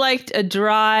 I liked a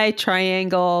dry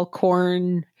triangle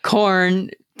corn,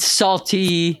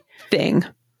 salty thing.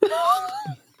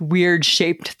 Weird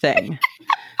shaped thing.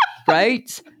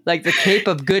 Right? Like the Cape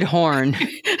of Good Horn,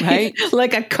 right?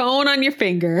 Like a cone on your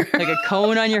finger.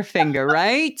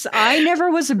 Right? I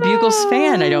never was a bugles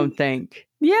fan, I don't think.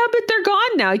 Yeah, but they're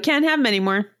gone now. You can't have them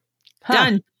anymore.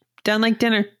 Done like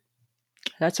dinner.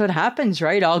 That's what happens,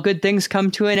 right? All good things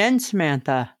come to an end,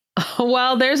 Samantha.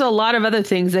 Well, there's a lot of other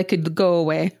things that could go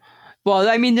away. Well,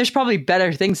 I mean, there's probably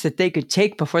better things that they could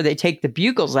take before they take the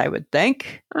bugles, I would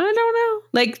think. I don't know.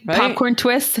 Like popcorn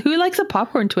twists. Who likes a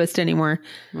popcorn twist anymore?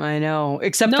 I know.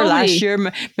 Except for last year.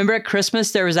 Remember at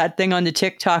Christmas, there was that thing on the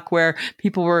TikTok where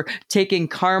people were taking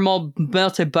caramel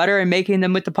melted butter and making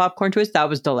them with the popcorn twist. That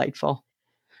was delightful.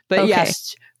 But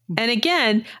yes. And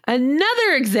again,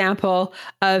 another example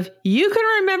of you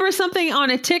can remember something on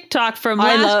a TikTok from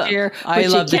last year, but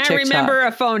you can't remember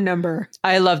a phone number.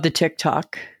 I love the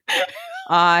TikTok.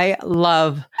 My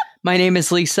name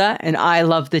is Lisa, and I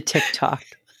love the TikTok.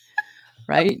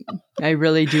 Right? I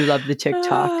really do love the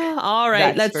TikTok. All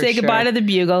right, let's say goodbye to the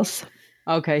bugles.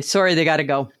 Okay, sorry, they got to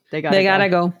go. They gotta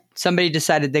go. Somebody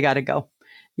decided they got to go.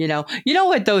 You know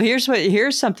what though?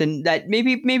 Here's something that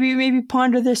maybe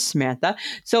ponder this, Samantha.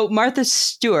 So Martha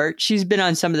Stewart, she's been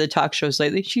on some of the talk shows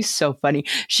lately. She's so funny.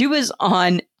 She was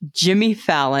on Jimmy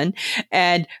Fallon,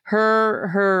 and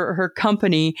her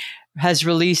company has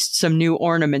released some new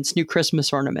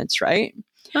Christmas ornaments, right?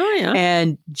 Oh yeah.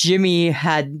 And Jimmy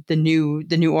had the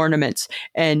new ornaments,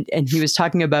 and he was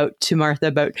talking to Martha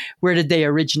about where did they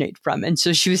originate from. And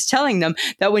so she was telling them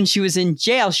that when she was in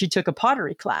jail, she took a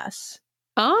pottery class.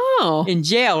 Oh, in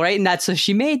jail, right? And that's so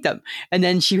she made them. And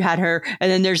then she had and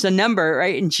then there's a number,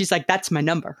 right? And she's like, that's my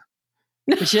number.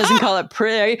 But she doesn't call it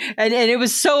pretty. And it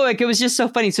was it was just so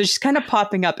funny. So she's kind of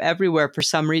popping up everywhere for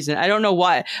some reason. I don't know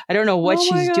why. I don't know what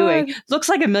she's doing. Looks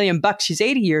like $1 million. She's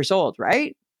 80 years old,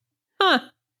 right? Huh.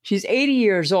 She's 80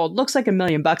 years old. Looks like $1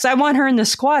 million. I want her in the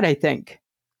squad, I think.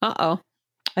 Uh-oh.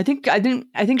 I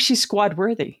think she's squad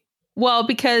worthy. Well,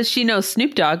 because she knows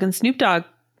Snoop Dogg, and Snoop Dogg,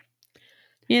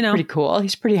 pretty cool.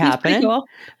 He's pretty happening. Cool.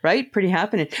 Right? Pretty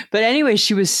happening. But anyway,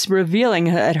 she was revealing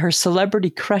that her celebrity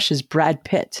crush is Brad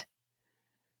Pitt.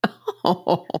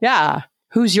 Oh. Yeah.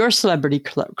 Who's your celebrity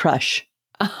crush?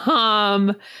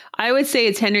 I would say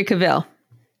it's Henry Cavill.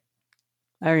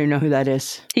 I don't even know who that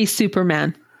is. He's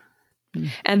Superman.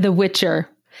 And The Witcher.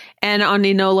 And on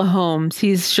Enola Holmes.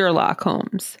 He's Sherlock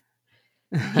Holmes.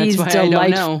 He's delightful. I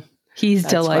don't know. He's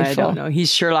delightful. Why I don't know.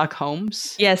 He's Sherlock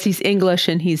Holmes? Yes, he's English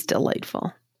and he's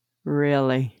delightful.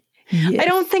 Really? Yes. I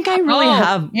don't think I really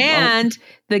have. And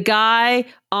the guy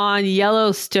on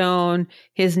Yellowstone,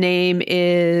 his name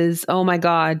is, oh my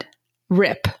God,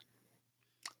 Rip.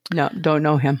 No, don't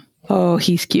know him. Oh,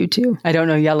 he's cute too. I don't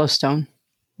know Yellowstone.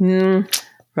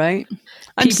 Right?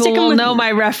 People will know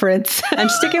my reference. I'm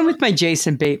sticking with my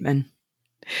Jason Bateman.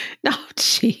 Oh,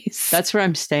 jeez. That's where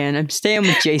I'm staying. I'm staying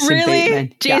with Jason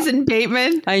Bateman. Jason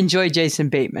Bateman? I enjoy Jason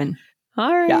Bateman.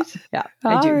 All right. Yeah,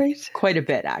 I do. Quite a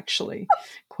bit, actually.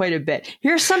 Quite a bit.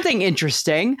 Here's something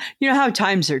interesting. You know how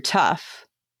times are tough?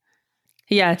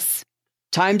 Yes.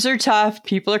 Times are tough.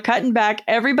 People are cutting back.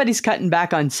 Everybody's cutting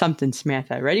back on something,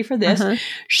 Samantha. Ready for this?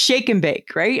 Shake and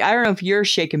bake, right? I don't know if you're a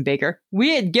shake and baker.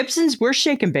 We at Gibson's, we're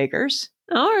shake and bakers.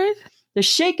 All right. The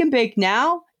shake and bake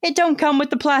now, it don't come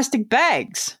with the plastic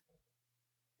bags.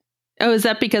 Oh, is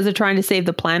that because they're trying to save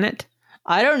the planet?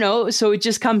 I don't know. So it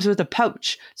just comes with a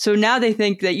pouch. So now they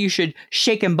think that you should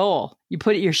shake and bowl. You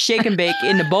put your shake and bake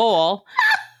in the bowl.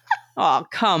 Oh,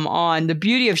 come on. The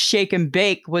beauty of shake and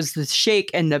bake was the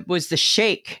shake and the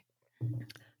shake.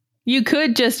 You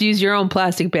could just use your own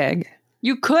plastic bag.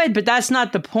 You could, but that's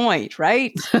not the point,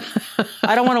 right?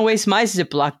 I don't want to waste my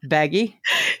Ziploc baggie.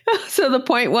 So the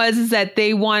point is that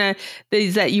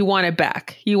you want it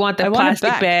back. You want the plastic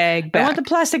bag back. I want the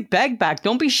plastic bag back.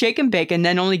 Don't be shake and bake and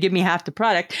then only give me half the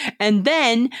product. And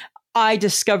then I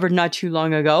discovered not too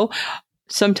long ago,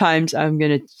 sometimes I'm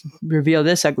going to reveal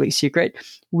this ugly secret.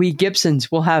 We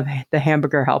Gibsons will have the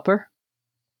hamburger helper.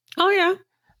 Oh, yeah.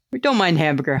 We don't mind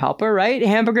hamburger helper, right?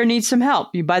 Hamburger needs some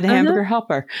help. You buy the hamburger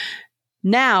helper.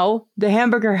 Now, the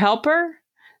hamburger helper,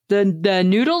 the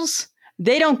noodles,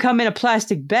 they don't come in a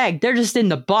plastic bag. They're just in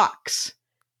the box.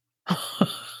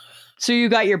 So you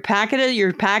got your packet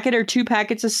or 2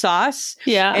 packets of sauce.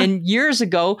 Yeah. And years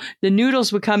ago, the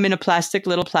noodles would come in a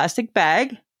little plastic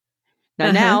bag.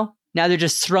 Now they're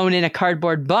just thrown in a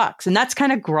cardboard box. And that's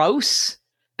kind of gross.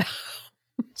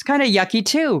 It's kind of yucky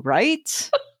too, right?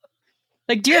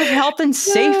 Like, dear health and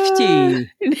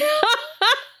safety.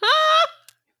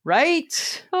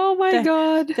 Right? Oh my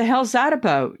God. The hell's that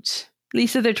about?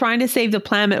 Lisa, they're trying to save the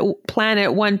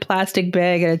planet one plastic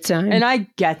bag at a time. And I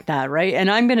get that, right?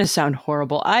 And I'm going to sound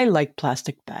horrible. I like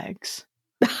plastic bags.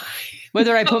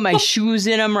 Whether I put my shoes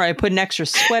in them or I put an extra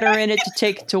sweater in it to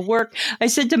take to work. I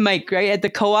said to Mike, right, at the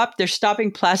co-op, they're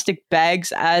stopping plastic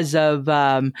bags as of,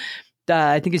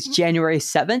 I think it's January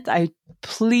 7th. I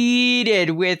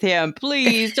pleaded with him,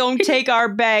 please don't take our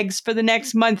bags for the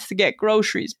next month to get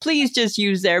groceries. Please just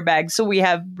use their bags so we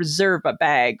have reserve of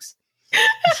bags. He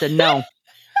said, no.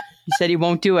 He said he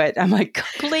won't do it. I'm like,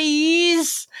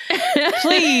 please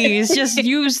just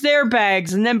use their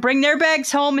bags and then bring their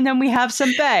bags home and then we have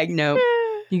some bag. No.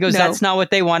 He goes, that's not what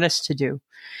they want us to do.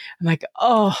 I'm like,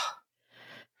 oh.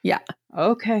 Yeah.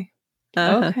 Okay.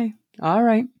 Okay. All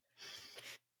right.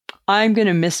 I'm going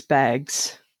to miss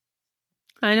bags.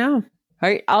 I know. All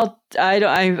right.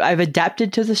 I've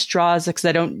adapted to the straws because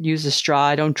I don't use a straw.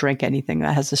 I don't drink anything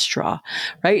that has a straw.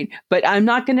 Right. But I'm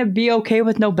not going to be okay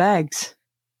with no bags.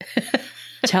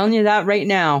 Telling you that right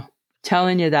now.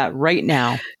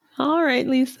 All right,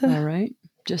 Lisa. All right.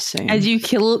 Just saying. As you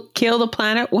kill the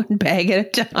planet one bag at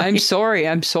a time. I'm sorry.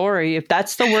 If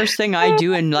that's the worst thing I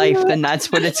do in life, then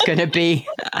that's what it's going to be.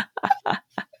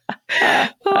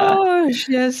 Oh,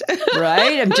 yes.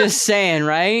 Right? I'm just saying,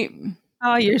 right?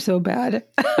 Oh, you're so bad.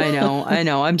 I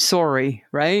know. I'm sorry,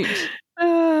 right?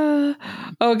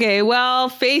 Okay, well,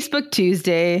 Facebook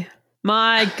Tuesday.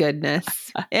 My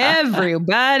goodness.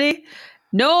 Everybody.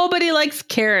 Nobody likes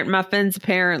carrot muffins,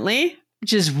 apparently.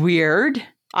 Which is weird.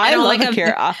 I love a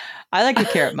carrot. I like a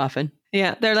carrot muffin.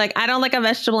 Yeah, they're like, I don't like a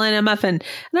vegetable in a muffin.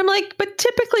 And I'm like, but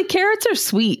typically carrots are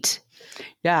sweet.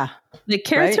 Yeah. The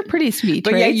carrots are pretty sweet,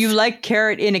 but right? Yeah, you like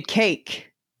carrot in a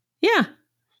cake. Yeah.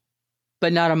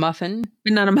 But not a muffin.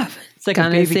 But not a muffin. It's like a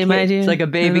baby cake. Idea. It's like a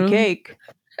baby cake,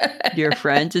 dear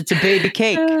friends. It's a baby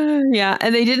cake. Yeah,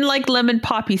 and they didn't like lemon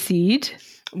poppy seed.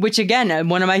 Which, again,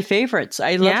 one of my favorites.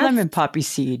 I love lemon poppy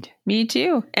seed. Me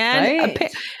too. And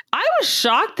I was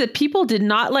shocked that people did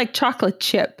not like chocolate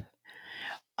chip.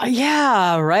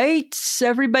 Yeah, right?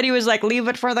 Everybody was like, leave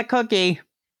it for the cookie.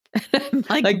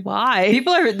 like, why?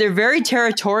 They're very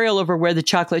territorial over where the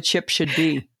chocolate chip should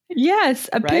be. Yes,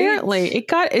 apparently.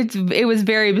 Right? It was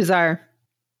very bizarre.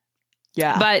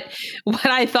 Yeah. But what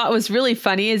I thought was really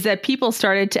funny is that people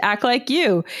started to act like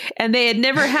you, and they had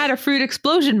never had a fruit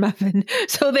explosion muffin.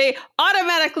 So they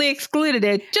automatically excluded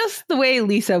it just the way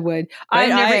Lisa would. Right?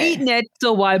 I've never eaten it,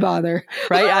 so why bother?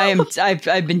 Right.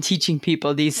 I've been teaching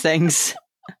people these things.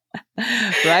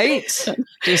 Right?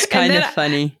 Just kind of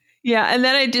funny. Yeah. And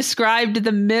then I described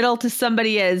the middle to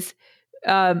somebody as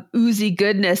oozy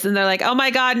goodness, and they're like, oh my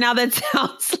God, now that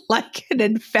sounds like an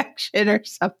infection or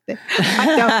something. I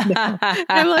don't know.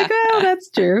 I'm like, well, that's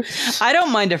true. I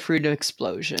don't mind a fruit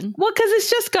explosion. Well, because it's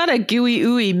just got a gooey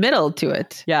ooey middle to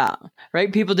it. Yeah.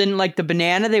 Right. People didn't like the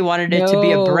banana. They wanted it to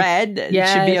be a bread. Yes.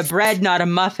 It should be a bread, not a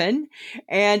muffin.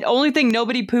 And only thing,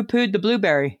 nobody poo-pooed the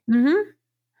blueberry. Mm-hmm.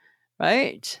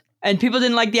 Right. And people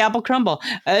didn't like the apple crumble.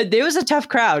 There was a tough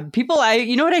crowd.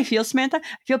 You know what I feel, Samantha?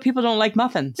 I feel people don't like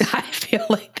muffins. I feel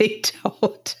like they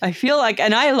don't. I feel like,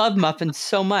 and I love muffins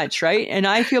so much, right? And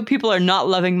I feel people are not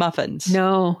loving muffins.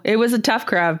 No, it was a tough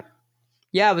crowd.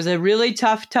 Yeah, it was a really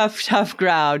tough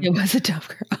crowd. It was a tough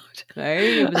crowd. Right?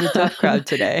 It was a tough crowd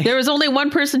today. There was only one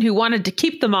person who wanted to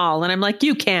keep them all. And I'm like,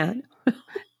 you can.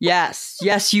 Yes,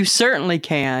 you certainly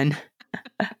can.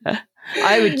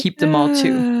 I would keep them all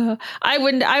too. I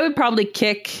would probably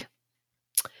kick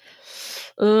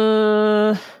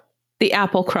The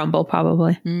apple crumble,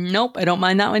 probably. Nope, I don't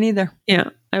mind that one either. Yeah,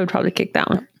 I would probably kick that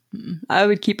one. I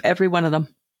would keep every one of them.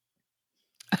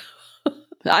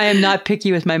 I am not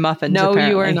picky with my muffins. No,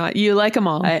 apparently. you are not. You like them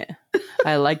all.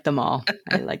 I like them all.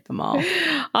 I like them all.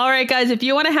 All right, guys, if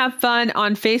you want to have fun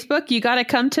on Facebook, you got to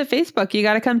come to Facebook. You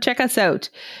got to come check us out.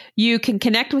 You can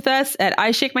connect with us at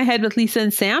I Shake My Head with Lisa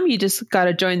and Sam. You just got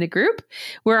to join the group.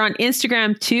 We're on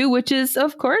Instagram too, which is,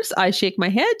 of course, I Shake My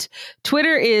Head.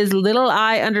 Twitter is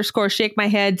 _Shake My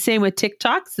Head. Same with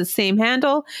TikTok. It's the same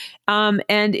handle.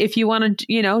 And if you want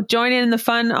to, join in the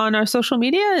fun on our social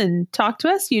media and talk to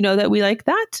us, you know that we like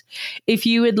that. If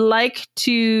you would like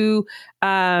to,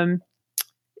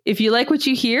 if you like what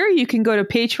you hear, you can go to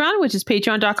Patreon, which is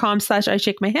patreon.com/I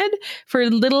Shake My Head. For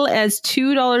as little as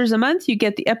 $2 a month, you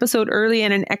get the episode early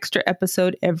and an extra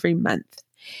episode every month.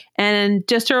 And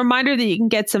just a reminder that you can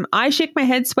get some I Shake My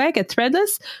Head swag at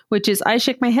Threadless, which is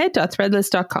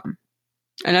ishakemyhead.threadless.com.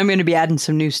 And I'm going to be adding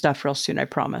some new stuff real soon, I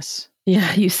promise.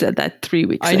 Yeah, you said that 3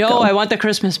 weeks ago. I know, I want the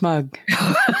Christmas mug.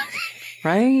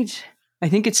 Right? I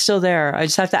think it's still there. I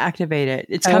just have to activate it.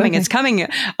 It's coming. Okay. It's coming.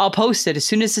 I'll post it as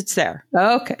soon as it's there.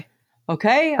 Okay.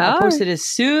 Okay? I'll post it as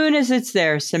soon as it's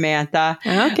there, Samantha.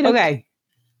 Okay.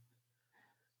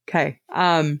 Okay.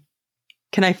 Can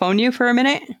I phone you for a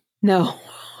minute? No.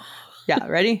 Yeah,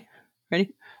 ready?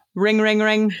 Ready? Ring, ring,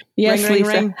 ring. Yes, ring, Lisa.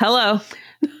 ring. Hello.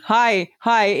 Hi.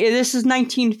 This is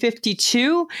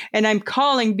 1952, and I'm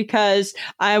calling because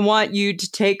I want you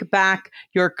to take back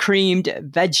your creamed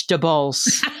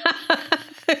vegetables.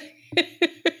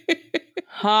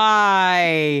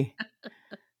 Hi.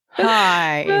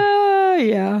 Hi.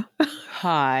 Yeah.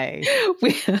 Hi.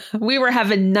 We were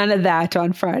having none of that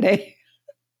on Friday.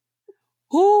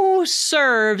 Who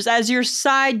serves as your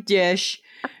side dish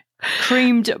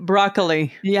creamed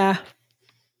broccoli? Yeah.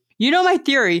 You know my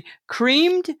theory.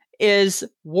 Creamed is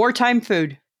wartime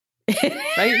food.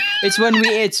 Right? It's when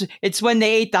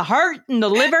they ate the heart and the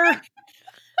liver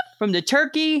from the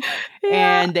turkey,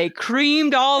 and they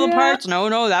creamed all the parts.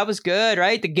 No, that was good,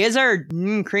 right? The gizzard,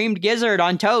 creamed gizzard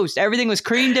on toast. Everything was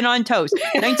creamed and on toast.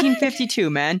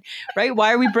 1952, man, right?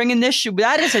 Why are we bringing this?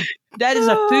 That is a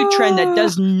food trend that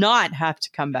does not have to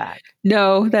come back.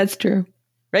 No, that's true,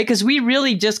 right? Because we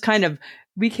really just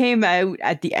we came out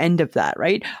at the end of that,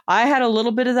 right? I had a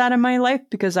little bit of that in my life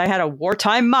because I had a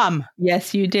wartime mom.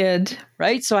 Yes, you did.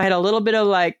 Right? So I had a little bit of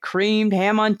like creamed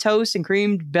ham on toast and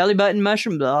creamed belly button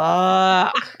mushroom.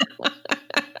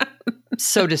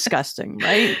 So disgusting,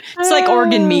 right? It's like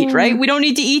organ meat, right? We don't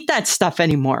need to eat that stuff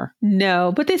anymore.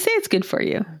 No, but they say it's good for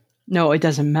you. No, it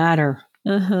doesn't matter.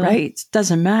 Right? It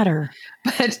doesn't matter.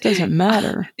 But it doesn't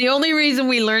matter. The only reason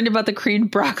we learned about the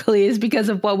creamed broccoli is because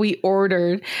of what we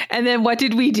ordered. And then what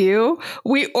did we do?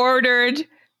 We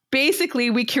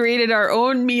created our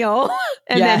own meal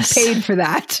and then paid for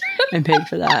that. And paid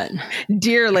for that.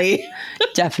 Dearly.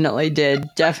 Definitely did,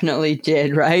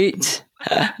 right?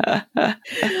 Yeah,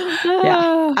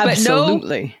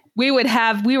 absolutely. But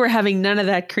no, we were having none of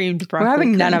that creamed broccoli. We're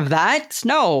having none of that?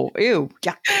 No. Ew.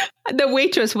 Yeah. The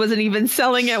waitress wasn't even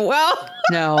selling it well.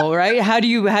 No, right? How do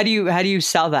you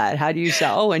sell that? How do you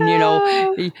sell? And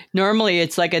normally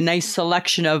it's like a nice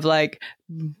selection of like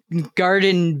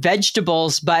garden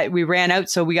vegetables, but we ran out,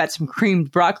 so we got some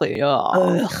creamed broccoli.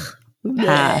 Oh,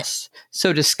 pass.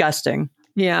 So disgusting.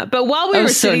 Yeah, but while we were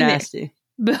so nasty.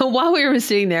 But while we were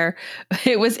sitting there,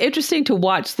 it was interesting to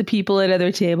watch the people at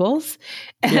other tables.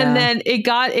 And then it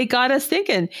got us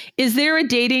thinking, is there a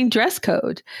dating dress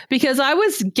code? Because I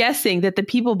was guessing that the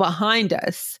people behind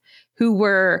us who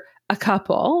were a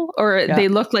couple, or they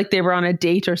looked like they were on a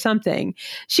date or something,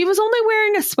 she was only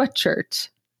wearing a sweatshirt.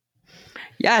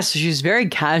 Yeah, so she was very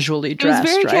casually dressed.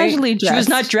 Casually dressed. She was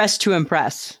not dressed to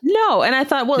impress. No, and I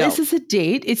thought, well, is this a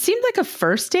date? It seemed like a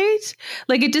first date.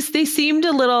 Like they seemed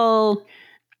a little...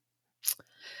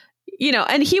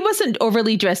 and he wasn't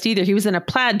overly dressed either. He was in a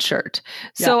plaid shirt.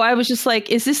 So I was just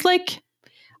like, is this like,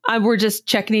 we're just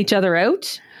checking each other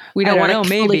out? We don't want to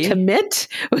fully commit.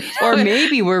 Or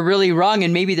maybe we're really wrong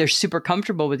and maybe they're super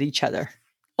comfortable with each other.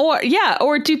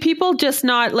 Or do people just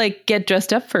not like get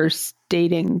dressed up for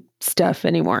dating stuff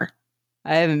anymore?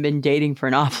 I haven't been dating for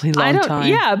an awfully long time.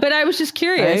 Yeah, but I was just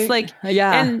curious. Right?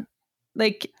 And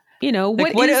what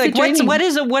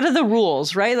are the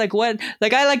rules, right?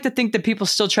 I like to think that people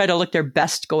still try to look their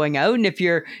best going out, and if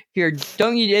you're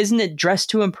isn't it dressed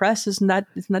to impress? Isn't that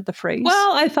the phrase?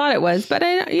 Well, I thought it was, but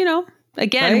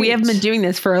Again, we haven't been doing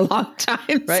this for a long time.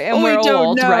 Right. And we're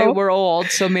old, right? We're old.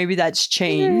 So maybe that's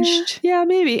changed. Yeah,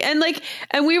 maybe. And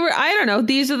we were, I don't know,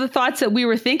 these are the thoughts that we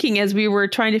were thinking as we were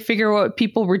trying to figure out what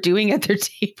people were doing at their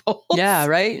tables. Yeah,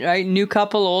 right. Right. New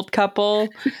couple, old couple,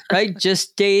 right?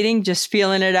 Just dating, just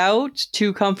feeling it out.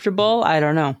 Too comfortable. I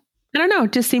don't know.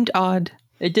 It just seemed odd.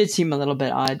 It did seem a little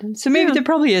bit odd. So maybe there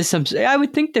probably is I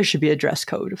would think there should be a dress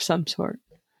code of some sort.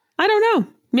 I don't know.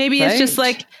 Maybe it's just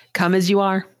like, come as you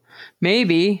are.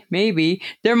 Maybe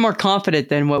they're more confident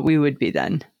than what we would be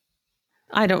then.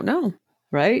 I don't know.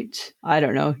 Right? I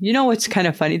don't know. You know what's kind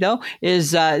of funny though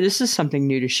is this is something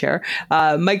new to share.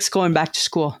 Mike's going back to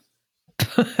school.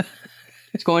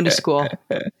 He's going to school.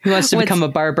 He wants to become a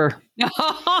barber.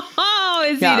 Oh,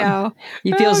 is he now?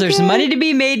 He feels there's money to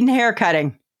be made in hair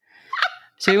cutting.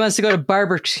 So he wants to go to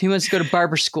barber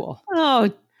school.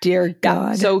 Oh, dear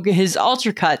God. So his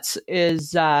ultra cuts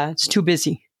is it's too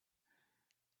busy.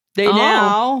 They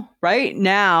now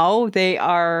they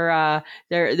are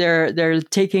they're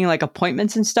taking like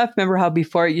appointments and stuff. Remember how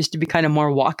before it used to be kind of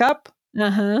more walk up?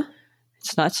 Uh-huh.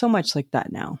 It's not so much like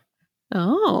that now.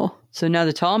 Oh. So now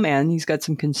the tall man, he's got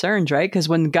some concerns, right? Because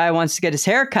when the guy wants to get his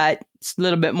hair cut, it's a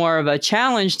little bit more of a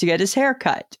challenge to get his hair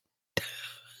cut.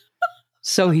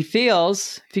 So he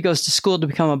feels if he goes to school to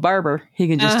become a barber, he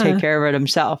can just take care of it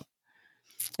himself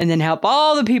and then help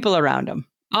all the people around him.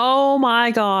 Oh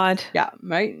my God. Yeah,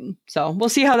 right? So we'll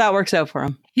see how that works out for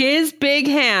him. His big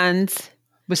hands.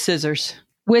 With scissors.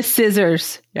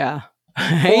 Yeah.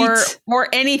 Right? Or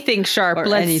anything sharp,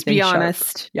 let's be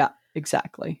honest. Yeah,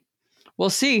 exactly. We'll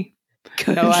see.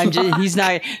 He's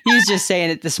just saying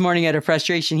it this morning out of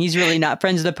frustration. He's really not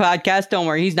friends of the podcast. Don't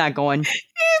worry, he's not going.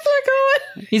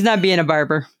 He's not being a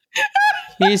barber.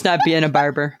 He's not being a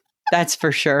barber. That's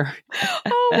for sure.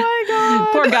 Oh my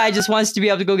God. Poor guy just wants to be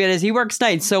able to go get he works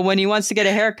nights. So when he wants to get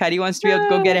a haircut, he wants to be able to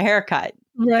go get a haircut.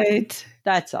 Right.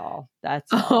 That's all.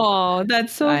 Oh,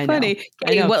 that's so funny.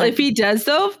 Okay, well, if he does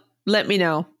though, let me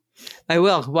know. I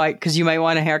will. Why? Because you might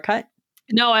want a haircut?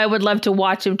 No, I would love to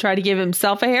watch him try to give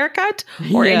himself a haircut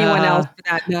or anyone else for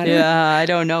that matter. Yeah, I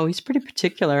don't know. He's pretty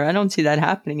particular. I don't see that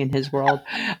happening in his world.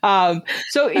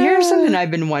 So here's something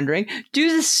I've been wondering.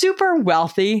 Do the super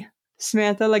wealthy,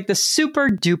 Samantha, like the super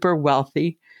duper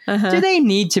wealthy, do they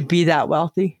need to be that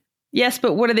wealthy? Yes,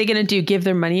 but what are they going to do? Give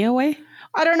their money away?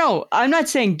 I don't know. I'm not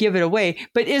saying give it away,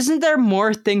 but isn't there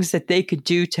more things that they could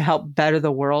do to help better the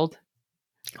world?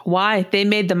 Why? They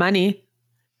made the money.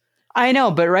 I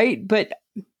know, but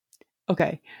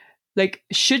okay. Like,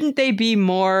 shouldn't they be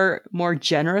more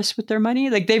generous with their money?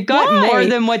 Like, they've got more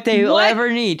than what they will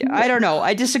ever need. I don't know.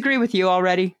 I disagree with you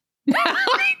already. I'm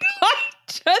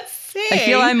just saying. I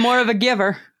feel I'm more of a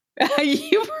giver.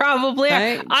 You probably are.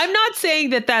 Right? I'm not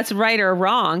saying that that's right or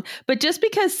wrong, but just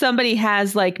because somebody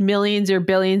has like millions or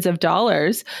billions of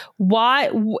dollars, why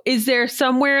is there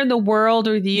somewhere in the world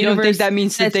or the universe? You don't think that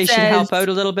means that they should help out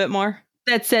a little bit more?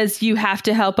 That says you have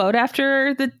to help out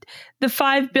after the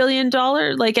 $5 billion,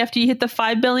 like after you hit the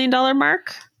 $5 billion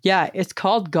mark? Yeah, it's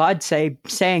called God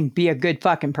saying be a good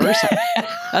fucking person.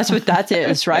 That's what that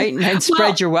is, right? And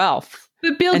spread your wealth.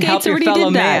 But Bill Gates already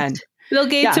did that. Bill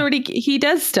Gates he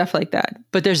does stuff like that.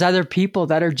 But there's other people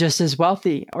that are just as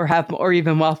wealthy or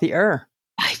even wealthier.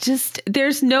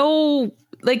 There's no,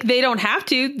 like, they don't have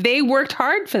to. They worked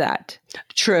hard for that.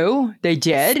 True, they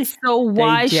did. So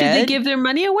why should they give their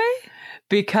money away?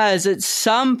 Because at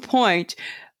some point,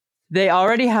 they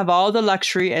already have all the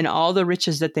luxury and all the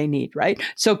riches that they need, right?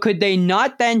 So could they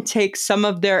not then take some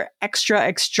of their extra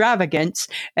extravagance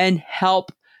and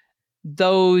help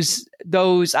those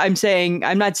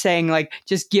I'm not saying like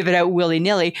just give it out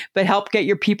willy-nilly, but help get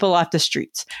your people off the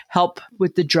streets, help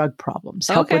with the drug problems,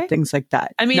 help with things like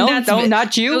that. I mean,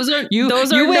 not you. You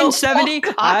win 70.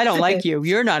 I don't like you.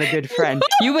 You're not a good friend.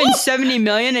 You win 70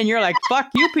 million and you're like, fuck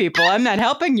you people. I'm not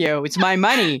helping you. It's my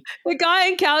money. The guy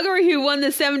in Calgary who won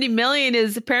the 70 million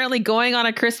is apparently going on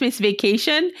a Christmas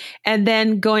vacation and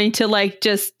then going to like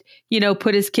just,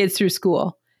 put his kids through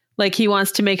school. Like he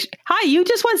wants to make hi, you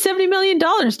just won $70 million,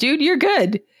 dude. You're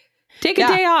good. Take a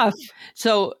day off.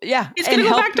 So yeah. He's going to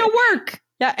go back to work.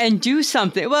 Yeah. And do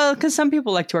something. Well, because some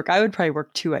people like to work. I would probably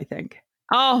work too, I think.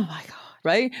 Oh my God.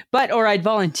 Right. Or I'd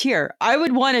volunteer. I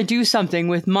would want to do something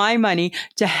with my money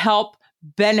to help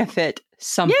benefit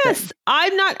something. Yes.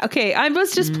 I'm not. Okay. I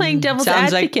was just playing devil's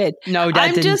advocate. No,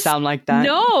 that didn't sound like that.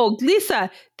 No, Lisa,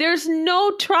 there's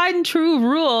no tried and true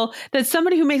rule that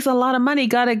somebody who makes a lot of money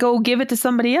got to go give it to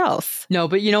somebody else. No,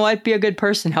 but you know what? Be a good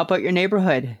person. Help out your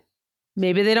neighborhood.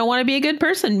 Maybe they don't want to be a good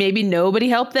person. Maybe nobody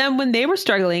helped them when they were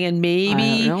struggling. And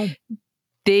maybe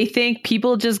they think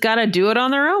people just got to do it on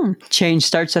their own. Change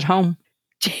starts at home.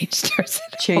 Change starts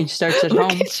at Change starts at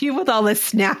Look home. at you with all this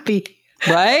snappy.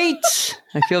 Right?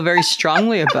 I feel very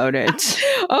strongly about it.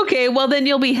 Okay, well then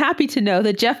you'll be happy to know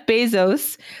that Jeff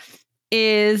Bezos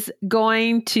is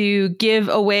going to give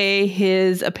away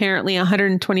his apparently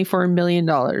 $124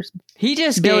 million. He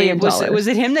just Billion gave, dollars. was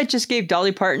it him that just gave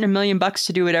Dolly Parton $1 million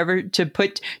to do whatever, to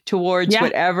put towards Yeah.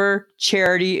 whatever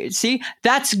charity? See,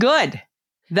 that's good.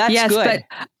 That's Yes, good.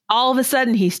 but all of a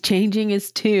sudden he's changing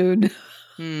his tune.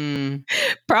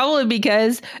 Probably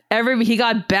because he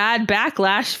got bad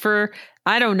backlash for,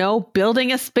 I don't know,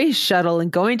 building a space shuttle and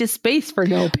going to space for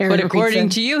no apparent But according reason.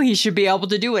 to you, he should be able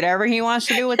to do whatever he wants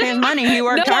to do with his money. He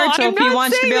worked No, hard, so I'm if he not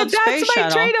wants to saying build a that space that's my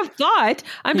shuttle, train of thought.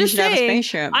 I'm he just should have a saying,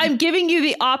 spaceship. I'm giving you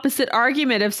the opposite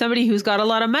argument of somebody who's got a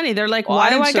lot of money. They're like, Well, why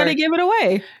I'm am I going sorry. to give it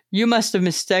away? You must have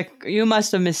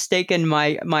mistaken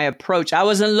my approach. I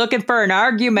wasn't looking for an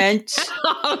argument.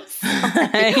 Oh, sorry.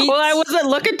 Right? Well, I wasn't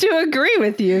looking to agree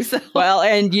with you. So. Well,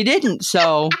 and you didn't,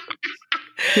 so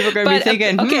people are going to be But,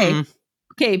 thinking, okay.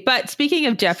 Okay, but speaking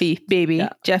of Jeff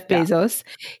Bezos,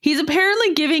 he's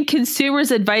apparently giving consumers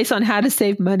advice on how to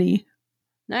save money.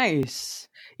 Nice.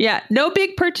 Yeah, no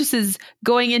big purchases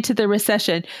going into the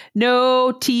recession.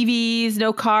 No TVs,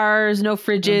 no cars, no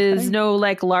fridges, Okay. no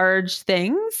like large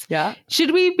things. Yeah.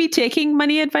 Should we be taking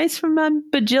money advice from a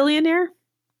bajillionaire?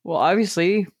 Well,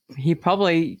 obviously, he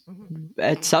probably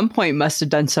at some point must have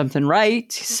done something right.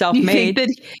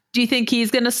 Do you think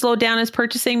he's going to slow down his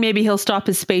purchasing? Maybe he'll stop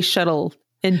his space shuttle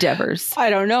endeavors.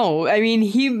 I don't know. I mean,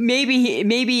 he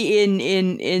maybe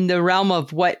in the realm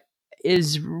of what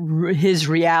is his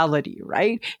reality,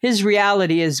 right? His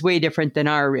reality is way different than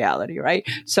our reality, right?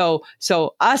 So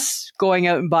us going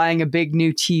out and buying a big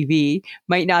new TV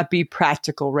might not be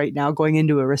practical right now going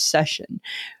into a recession.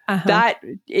 Uh-huh. That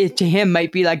to him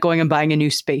might be like going and buying a new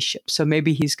spaceship. So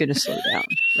maybe he's going to slow down,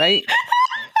 right?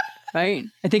 Right.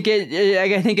 I think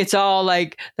it's all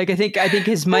like I think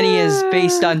his money is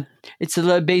based on, it's a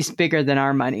little base bigger than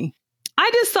our money. I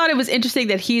just thought it was interesting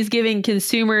that he's giving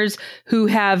consumers who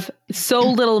have so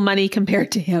little money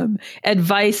compared to him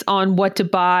advice on what to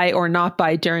buy or not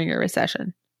buy during a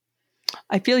recession.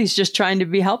 I feel he's just trying to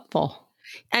be helpful.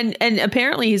 And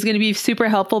apparently he's going to be super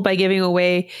helpful by giving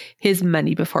away his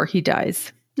money before he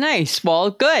dies. Nice.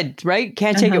 Well, good, right?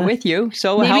 Can't take it with you.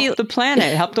 So Maybe- help the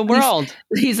planet, help the world.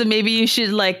 Maybe you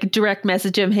should like direct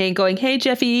message him, going, hey,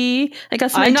 Jeffy, I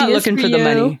got some I'm not ideas looking for the you."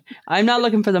 money. I'm not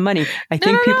looking for the money. I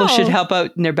think no, people no. should help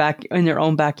out in their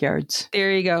own backyards.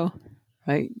 There you go.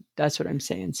 Right? That's what I'm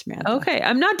saying, Samantha. Okay.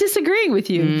 I'm not disagreeing with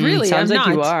you. Really. Sounds I'm like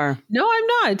not. you are. No, I'm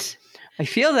not. I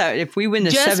feel that if we win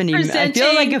the Just 70, I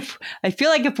feel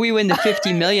like if we win the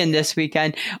 50 million this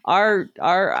weekend, our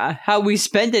how we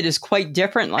spend it is quite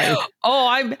different. Like,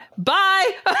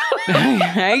 Bye.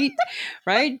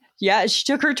 right? Yeah, she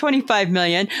took her 25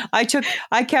 million. I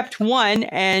kept one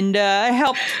and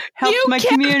helped You my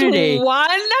kept community. One?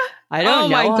 I don't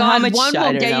know my God. how much. One I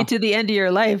will don't get know. you to the end of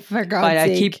your life. For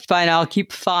God's sake. I'll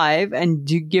keep 5 and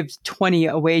give 20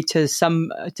 away to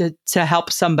to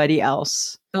help somebody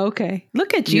else. Okay.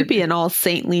 Look at you being all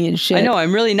saintly and shit. I know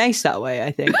I'm really nice that way.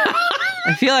 I think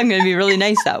I feel I'm going to be really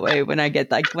nice that way when I get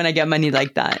money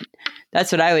like that.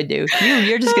 That's what I would do.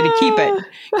 You're just going to keep it.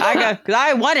 Because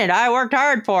I won it. I worked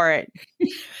hard for it.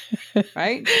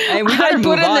 Right? And we better I move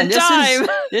put in on. the time.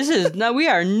 This is no. We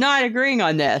are not agreeing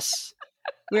on this.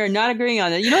 We are not agreeing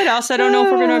on it. You know what else I don't know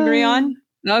if we're going to agree on?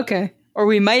 Okay. Or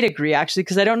we might agree, actually,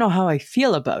 because I don't know how I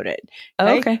feel about it.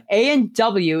 Okay.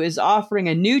 A&W is offering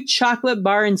a new chocolate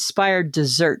bar-inspired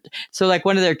dessert. So like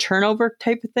one of their turnover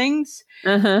type of things.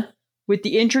 Uh-huh. With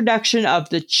the introduction of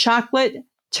the chocolate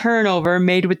turnover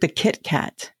made with the Kit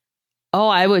Kat. Oh,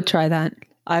 I would try that.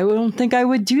 I don't think I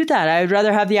would do that. I would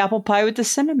rather have the apple pie with the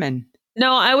cinnamon.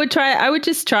 No, I would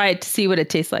just try it to see what it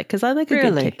tastes like because I like a good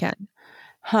Really? Kit Kat.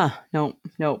 Huh. No,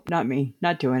 not me.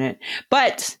 Not doing it.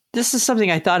 But this is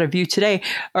something I thought of you today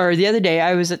or the other day.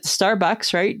 I was at the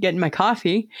Starbucks, right, getting my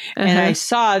coffee, and I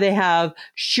saw they have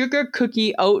sugar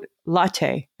cookie oat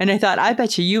latte. And I thought, I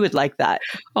bet you would like that.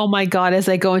 Oh my God, as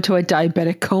I go into a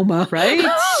diabetic coma. Right?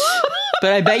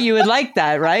 But I bet you would like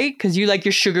that, right? Because you like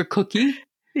your sugar cookie.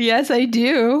 Yes, I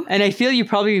do. And I feel you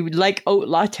probably would like oat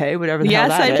latte, whatever the hell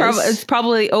that is. It's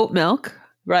probably oat milk.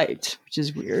 Right, which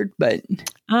is weird, but...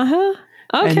 Uh-huh.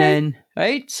 Okay. And then,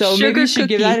 right? So Sugar maybe you should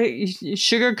give cookie. that a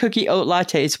sugar cookie oat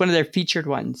latte. It's one of their featured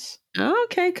ones.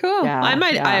 Okay, cool. Yeah,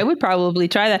 I would probably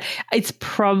try that. It's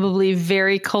probably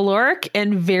very caloric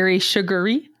and very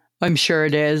sugary. I'm sure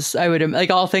it is. I would,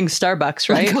 like all things Starbucks,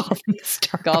 right? Like all things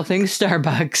Starbucks. Like all things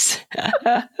Starbucks.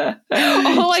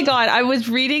 Oh my God. I was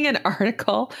reading an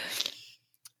article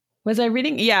Was I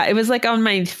reading? Yeah, it was like on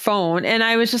my phone. And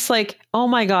I was just like, oh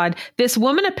my God, this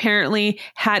woman apparently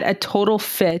had a total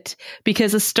fit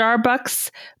because a Starbucks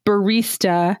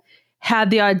barista had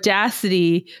the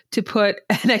audacity to put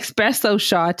an espresso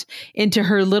shot into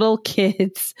her little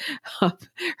kid's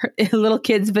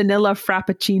vanilla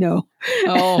frappuccino.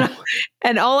 Oh,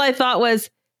 And all I thought was,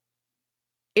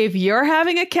 if you're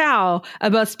having a cow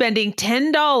about spending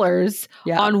 $10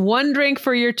 on one drink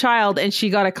for your child and she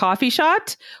got a coffee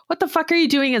shot, what the fuck are you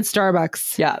doing in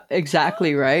Starbucks? yeah,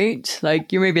 exactly. Right.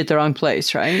 Like you're maybe at the wrong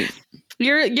place, right?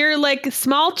 You're like,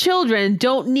 small children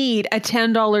don't need a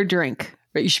 $10 drink.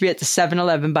 Right. You should be at the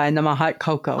 7-Eleven buying them a hot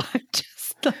cocoa.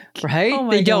 Just like, right. oh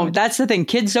my They don't. God. That's the thing.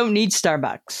 Kids don't need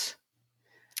Starbucks.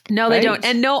 No, right? they don't.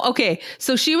 And no, okay.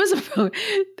 So she was,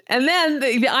 and then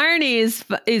the irony is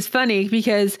funny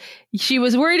because she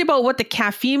was worried about what the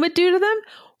caffeine would do to them.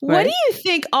 What Right. do you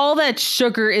think all that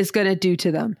sugar is going to do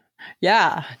to them?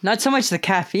 Yeah. Not so much the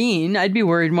caffeine. I'd be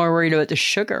more worried about the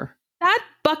sugar. That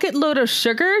bucket load of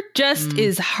sugar just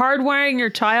is hardwiring your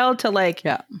child to like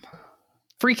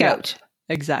freak out.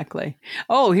 Exactly.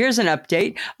 Oh, here's an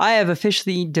update. I have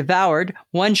officially devoured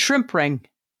one shrimp ring.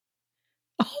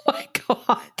 Oh my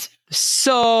God.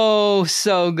 So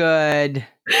good.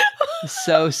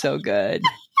 So good.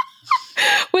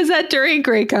 Was that during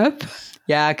Grey Cup?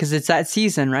 Yeah, because it's that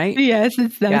season, right? Yes,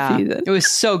 it's that season. It was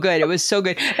so good. It was so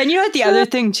good. And you know what? The other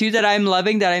thing too that I'm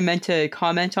loving that I meant to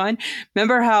comment on.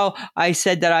 Remember how I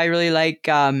said that I really like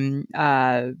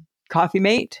Coffee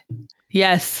Mate?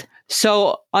 Yes.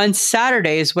 So on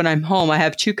Saturdays when I'm home, I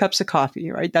have 2 cups of coffee,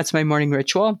 right? That's my morning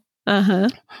ritual. Uh-huh.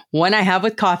 One I have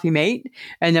with Coffee Mate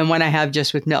and then one I have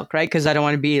just with milk, right? Because I don't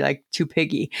want to be like too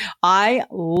piggy. I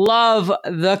love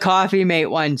the Coffee Mate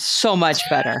one so much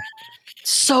better.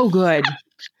 So good.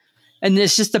 And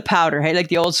it's just the powder, hey? Like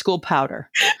the old school powder.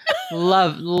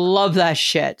 Love that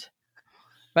shit.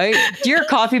 Right? Dear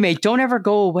Coffee Mate, don't ever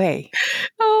go away.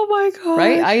 Oh my God.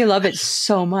 Right? I love it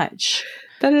so much.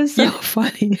 That is so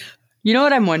funny. You know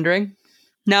what I'm wondering?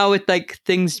 Now with like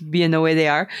things being the way they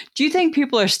are, do you think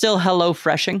people are still Hello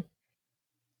Freshing?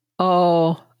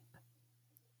 Oh,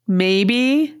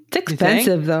 maybe. It's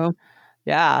expensive though.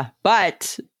 Yeah.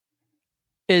 But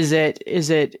is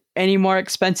it any more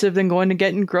expensive than going to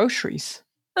getting groceries?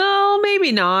 Oh,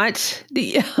 maybe not.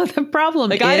 The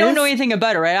problem is, I don't know anything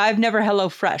about it, right? I've never Hello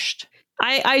Freshed.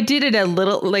 I did it a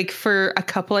little, like for a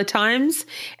couple of times.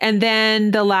 And then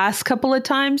the last couple of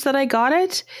times that I got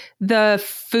it, the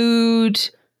food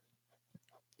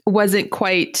wasn't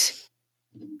quite,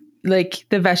 like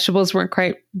the vegetables weren't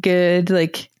quite good.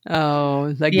 Like,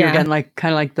 oh, like you're getting like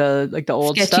kind of like the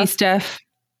old sketchy stuff.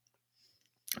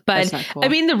 But cool. I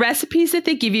mean, the recipes that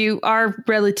they give you are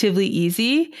relatively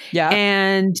easy. Yeah.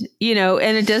 And,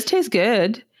 and it does taste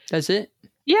good. Does it?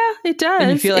 Yeah, it does.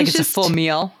 And you feel like it's a full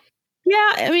meal.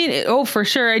 Yeah, I mean, for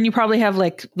sure. And you probably have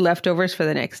like leftovers for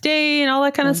the next day and all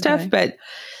that kind of stuff. But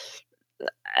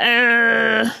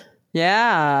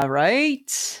yeah,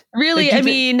 right. Really, like, I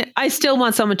mean, I still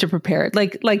want someone to prepare it.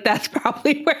 Like that's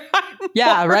probably where I'm.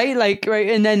 Yeah, right. Like right,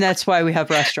 and then that's why we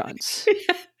have restaurants.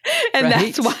 And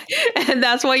that's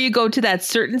why you go to that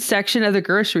certain section of the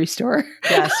grocery store.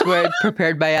 Yes, where it's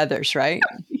prepared by others, right?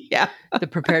 Yeah. The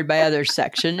prepared by others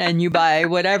section, and you buy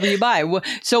whatever you buy.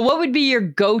 So what would be your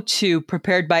go-to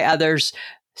prepared by others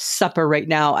supper right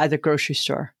now at the grocery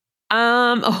store?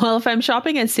 Well, if I'm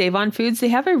shopping at Save On Foods, they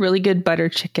have a really good butter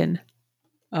chicken.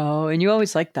 Oh, and you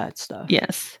always like that stuff.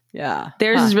 Yes. Yeah.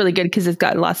 Theirs is really good because it's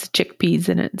got lots of chickpeas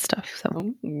in it and stuff.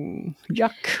 So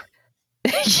yuck.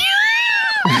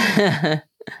 I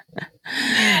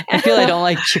feel I don't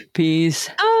like chickpeas.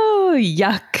 Oh,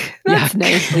 yuck. That's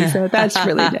nice, Lisa. That's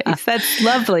really nice. That's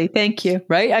lovely. Thank you.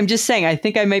 Right? I'm just saying, I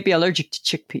think I might be allergic to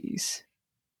chickpeas.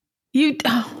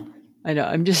 I know.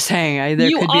 I'm just saying. There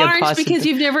could be a possibility. Because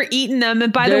you've never eaten them.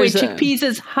 And by the way, chickpeas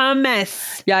is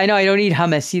hummus. Yeah, I know. I don't eat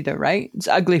hummus either, right? It's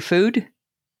ugly food.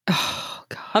 Oh,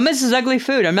 God. Hummus is ugly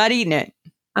food. I'm not eating it.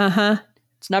 Uh-huh.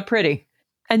 It's not pretty.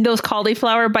 And those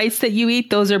cauliflower bites that you eat,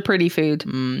 those are pretty food.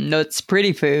 No, it's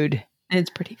pretty food. It's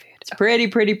pretty food. It's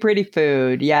pretty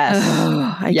food. Yes.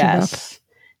 I give up.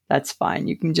 That's fine.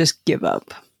 You can just give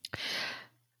up.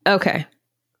 Okay.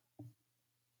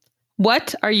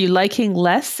 What are you liking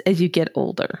less as you get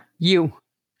older? You.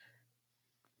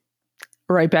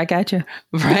 Right back at you.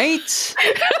 Right?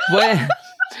 What?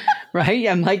 Right?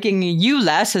 I'm liking you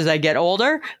less as I get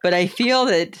older, but I feel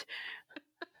that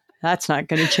that's not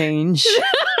going to change.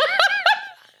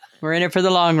 We're in it for the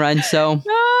long run, so.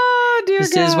 Oh, dear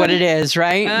This God. is what it is,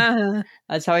 right? Uh-huh.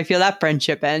 That's how I feel that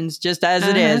friendship ends, just as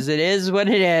it is. It is what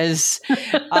it is.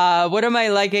 What am I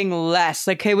liking less?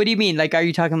 Like, hey, what do you mean? Like, are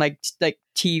you talking like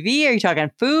TV? Are you talking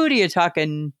food? Are you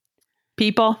talking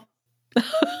People.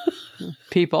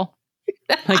 people?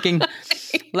 Liking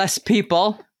less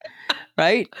people,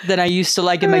 right? Than I used to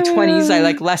like in my 20s. I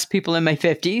like less people in my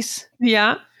 50s.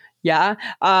 Yeah. Yeah.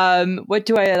 What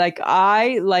do I like?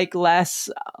 I like less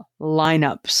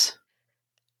lineups.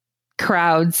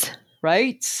 Crowds.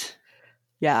 Right?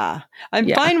 Yeah. I'm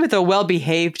Yeah. fine with a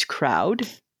well-behaved crowd.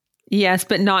 Yes,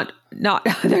 but not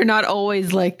they're not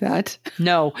always like that.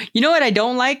 No. You know what I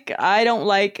don't like? I don't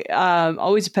like,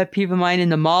 always a pet peeve of mine in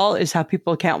the mall is how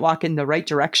people can't walk in the right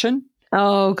direction.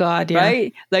 Oh God, yeah.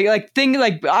 Right?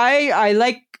 I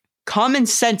like common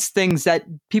sense things that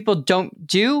people don't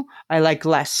do. I like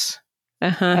less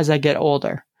Uh-huh. as I get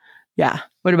older. Yeah.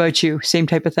 What about you? Same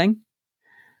type of thing?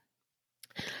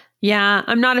 Yeah,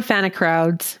 I'm not a fan of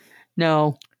crowds.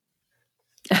 No.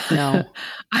 No.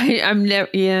 I'm never.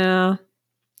 Yeah.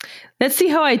 Let's see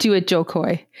how I do at Joe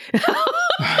Coy.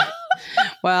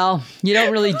 Well, you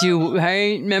don't really do,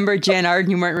 right? Remember Jan Arden,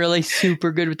 you weren't really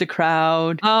super good with the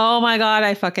crowd. Oh my God,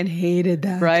 I fucking hated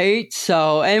that. Right?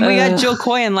 So, and we got Joe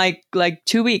Coy in like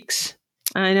 2 weeks.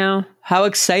 I know. How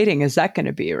exciting is that going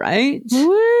to be, right?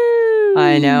 Woo!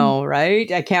 I know,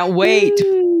 right? I can't wait.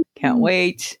 Woo! Can't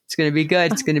wait. It's going to be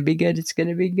good. It's going to be good. It's going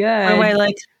to be good. What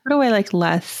do I like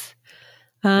less?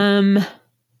 I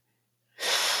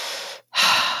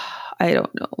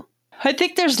don't know. I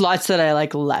think there's lots that I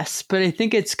like less, but I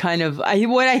think it's kind of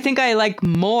what I think I like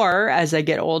more as I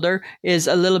get older is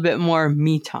a little bit more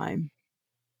me time.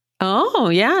 Oh,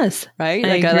 yes. Right? I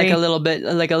like I like agree. a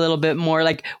little bit more.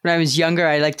 Like when I was younger,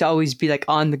 I like to always be like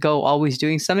on the go, always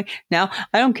doing something. Now,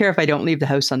 I don't care if I don't leave the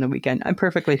house on the weekend. I'm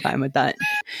perfectly fine with that.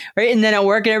 Right? And then at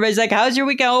work and everybody's like, "How's your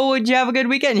weekend? Oh, did you have a good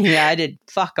weekend?" Yeah, I did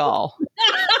fuck all.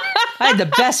 I had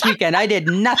the best weekend. I did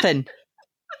nothing.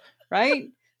 Right?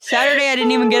 Saturday, I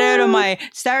didn't even get out of my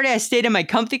Saturday. I stayed in my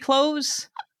comfy clothes.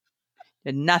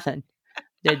 Did nothing.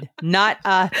 Did not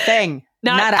a thing.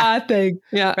 Not a thing.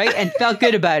 Yeah. Right? And felt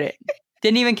good about it.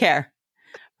 Didn't even care.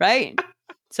 Right?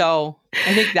 So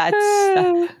I think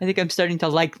I think I'm starting to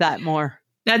like that more.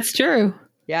 That's true.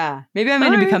 Yeah. Maybe I'm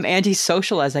going to become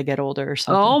antisocial as I get older or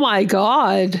something. Oh my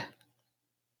God.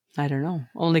 I don't know.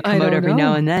 Only come out every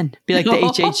now and then. Be like the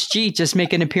HHG, just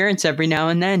make an appearance every now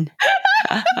and then.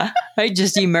 Right?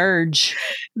 Just emerge.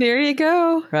 There you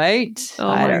go. Right? Oh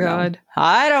my God.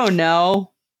 I don't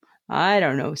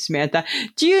know, Samantha.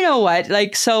 Do you know what?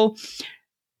 Like, so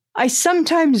I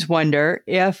sometimes wonder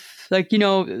if, like, you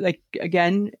know, like,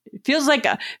 again, it feels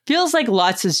like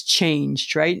lots has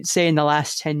changed, right? Say in the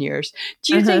last 10 years.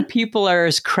 Do you think people are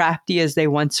as crafty as they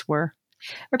once were?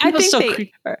 Are people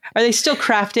are they still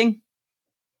crafting?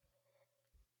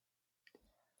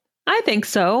 I think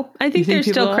so. I think they're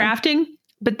still crafting,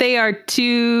 but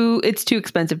it's too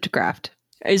expensive to craft.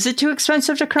 Is it too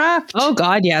expensive to craft? Oh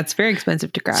God, yeah, it's very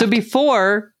expensive to craft. So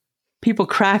before, people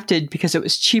crafted because it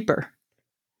was cheaper.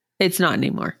 It's not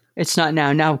anymore. It's not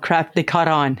now. Now they caught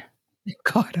on. They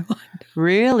caught on.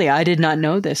 Really? I did not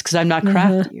know this because I'm not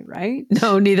crafty, right?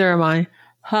 No, neither am I.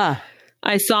 Huh.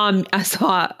 I saw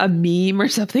a meme or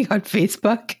something on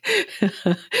Facebook.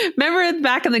 Remember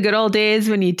back in the good old days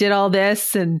when you did all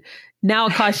this, and now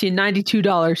it costs you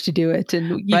 $92 to do it,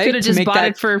 and you could have just bought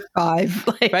it for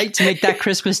 $5. Right, to make that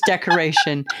Christmas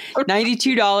decoration.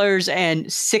 $92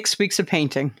 and 6 weeks of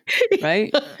painting.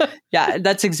 Right? Yeah,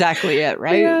 that's exactly it.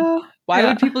 Right? Yeah. Why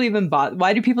would people even bother?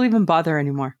 Why do people even bother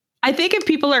anymore? I think if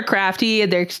people are crafty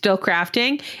and they're still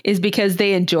crafting, is because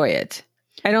they enjoy it.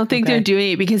 I don't think they're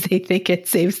doing it because they think it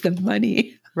saves them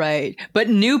money. Right. But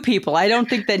new people, I don't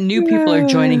think that new people are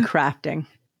joining crafting.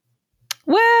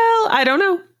 Well, I don't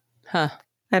know. Huh.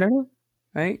 I don't know.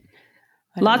 Right.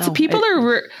 Lots of people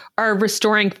are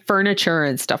restoring furniture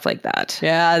and stuff like that.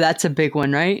 Yeah, that's a big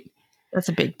one, right? That's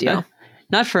a big deal.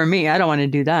 Not for me. I don't want to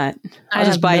do that. I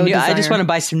just want to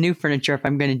buy some new furniture if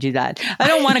I'm going to do that. I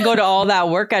don't want to go to all that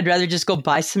work. I'd rather just go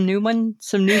buy some new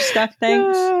stuff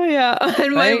things. Yeah.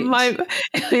 And my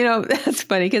that's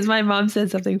funny because my mom said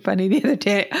something funny the other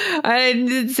day. I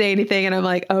didn't say anything and I'm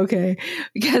like, okay.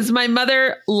 Because my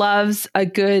mother loves a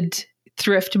good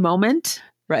thrift moment.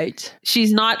 Right.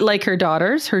 She's not like her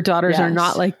daughters. Her daughters are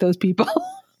not like those people.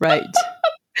 Right.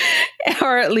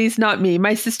 Or at least not me.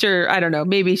 My sister, I don't know,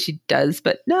 maybe she does,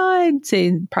 but no, I'd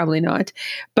say probably not.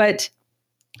 But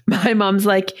my mom's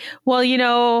like, well, you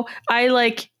know, I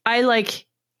like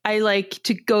I like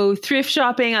to go thrift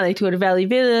shopping. I like to go to Valley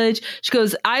Village. She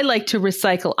goes, I like to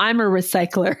recycle. I'm a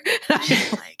recycler. And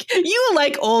I'm like, you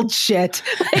like old shit.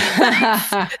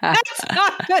 Like, that's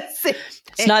not the same thing.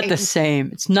 It's not the same.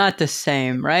 It's not the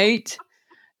same, right?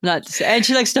 Not the same. And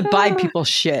she likes to buy people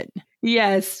shit.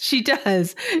 Yes, she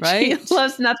does. Right? She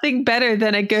loves nothing better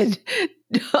than a good.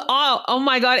 Oh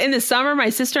my God. In the summer, my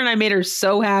sister and I made her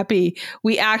so happy.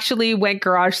 We actually went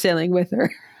garage sailing with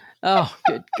her. Oh,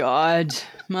 good God.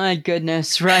 My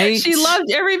goodness, right? She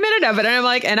loved every minute of it. And I'm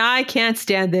like, and I can't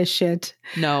stand this shit.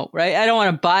 No, right? I don't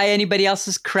want to buy anybody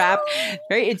else's crap,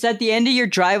 right? It's at the end of your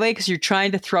driveway because you're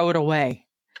trying to throw it away,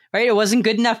 right? It wasn't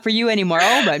good enough for you anymore.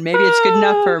 Oh, but maybe it's good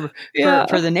enough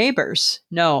for the neighbors.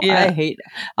 No, Yeah.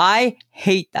 I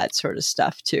hate that sort of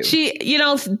stuff too. She,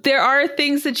 there are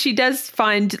things that she does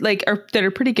find that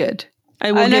are pretty good.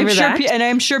 I will give her that. And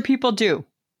I'm sure people do.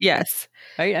 Yes.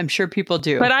 Right? I'm sure people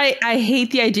do. But I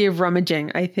hate the idea of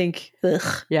rummaging. I think,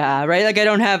 ugh. Yeah, right? Like I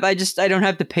don't have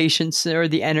the patience or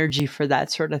the energy for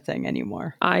that sort of thing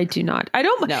anymore. I do not. I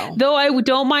don't, No. Though I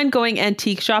don't mind going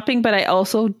antique shopping, but I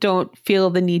also don't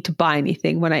feel the need to buy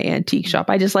anything when I antique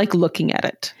shop. I just like looking at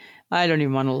it. I don't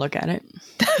even want to look at it.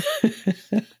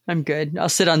 I'm good. I'll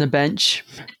sit on the bench.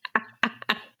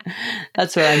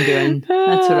 That's what I'm doing.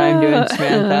 That's what I'm doing,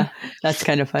 Samantha. That's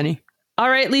kind of funny. All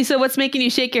right, Lisa, what's making you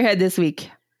shake your head this week?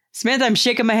 Samantha, I'm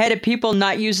shaking my head at people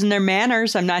not using their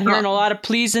manners. I'm not hearing a lot of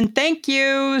please and thank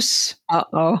yous.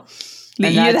 Uh-oh.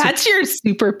 And That's your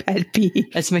super pet peeve.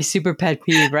 That's my super pet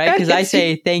peeve, right? Because I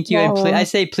say thank you and I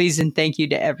say please and thank you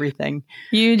to everything.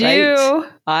 You do. Right?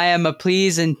 I am a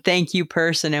please and thank you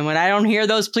person. And when I don't hear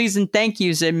those please and thank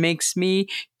yous, it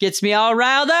gets me all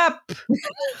riled up.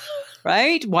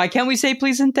 Right? Why can't we say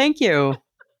please and thank you?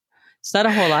 It's not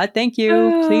a whole lot. Thank you,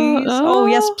 please. Oh,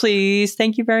 yes, please.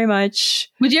 Thank you very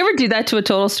much. Would you ever do that to a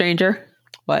total stranger?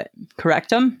 What? Correct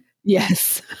them?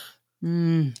 Yes.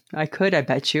 I could, I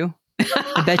bet you.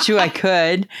 I bet you I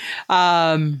could.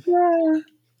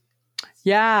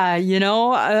 Yeah,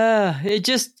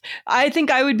 I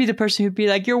think I would be the person who'd be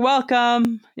like, you're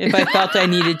welcome, if I felt I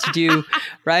needed to do,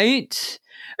 right?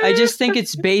 I just think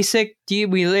it's basic.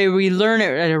 We learn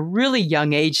it at a really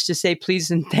young age to say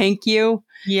please and thank you.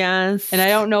 Yes. And I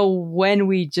don't know when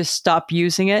we just stop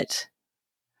using it.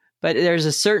 But there's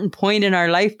a certain point in our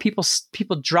life, people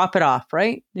drop it off,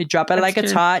 right? They drop it like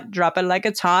it's hot, drop it like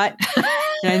it's hot.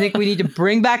 And I think we need to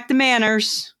bring back the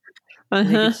manners. I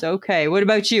think it's okay. What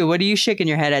about you? What are you shaking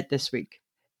your head at this week?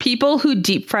 People who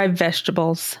deep fry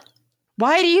vegetables.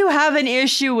 Why do you have an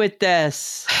issue with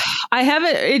this? I have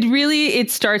it. It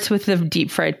starts with the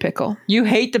deep fried pickle. You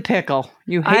hate the pickle.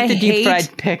 You hate the deep fried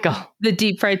pickle. The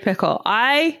deep fried pickle.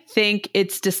 I think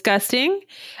it's disgusting.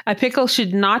 A pickle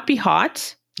should not be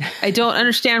hot. I don't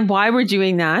understand why we're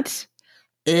doing that.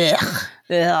 Ugh.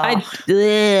 And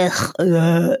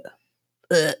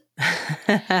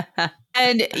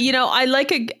I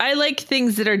like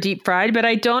things that are deep fried, but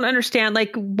I don't understand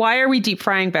why are we deep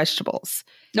frying vegetables?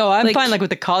 No, I'm fine with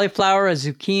the cauliflower, a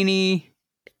zucchini.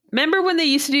 Remember when they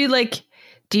used to do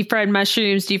deep fried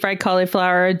mushrooms, deep fried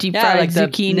cauliflower, deep fried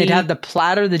zucchini? They'd have the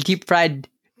platter, the deep fried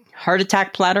heart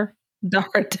attack platter.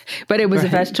 But it was a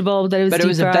vegetable. But it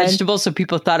was a vegetable, so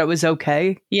people thought it was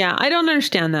okay. Yeah, I don't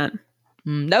understand that.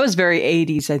 That was very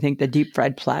 80s, I think, the deep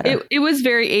fried platter. It was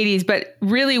very 80s, but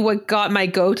really what got my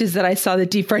goat is that I saw the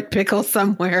deep fried pickle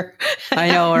somewhere. I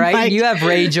know, right? You have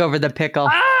rage over the pickle.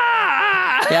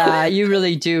 Yeah, you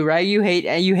really do, right? You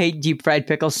hate deep fried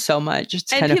pickles so much. It's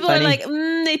kind of funny. And people are like,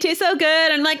 they taste so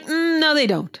good. I'm like, no, they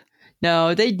don't.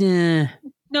 No, they do.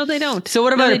 No, they don't. So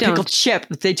what about a pickled chip?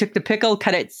 If they took the pickle,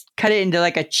 cut it into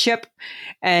a chip,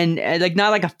 and not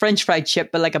like a French fried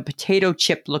chip, but like a potato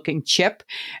chip looking chip,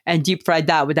 and deep fried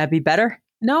that, would that be better?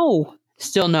 No.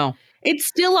 Still no. It's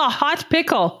still a hot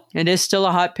pickle. It is still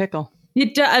a hot pickle.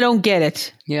 I don't get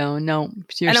it. No.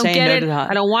 I don't get it.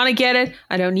 I don't want to get it.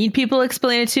 I don't need people to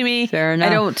explain it to me. Fair enough.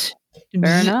 I don't.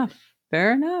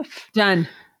 Fair enough. Done.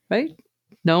 Right?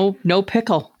 No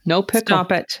pickle. No pickle.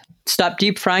 Stop it. Stop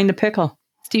deep frying the pickle.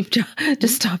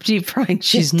 Just stop deep frying shit.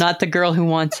 She's not the girl who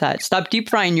wants that. Stop deep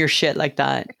frying your shit like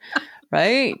that.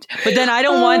 Right? But then I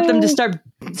don't want them to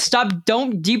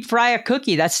don't deep fry a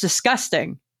cookie. That's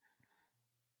disgusting.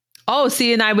 Oh,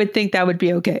 see, and I would think that would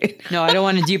be okay. No, I don't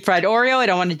want a deep fried Oreo. I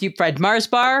don't want a deep fried Mars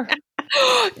bar.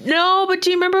 No, but do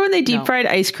you remember when they deep fried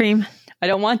ice cream? I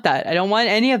don't want that. I don't want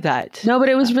any of that. No, but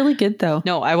it was really good though.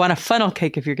 No, I want a funnel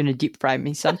cake if you're going to deep fry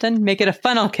me something. Make it a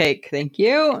funnel cake. Thank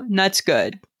you. And that's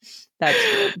good. That's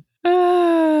good.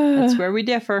 That's where we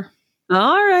differ.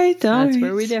 All right. That's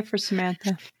where we differ,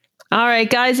 Samantha. All right,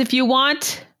 guys. If you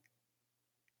want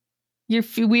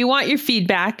We want your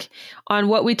feedback on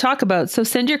what we talk about. So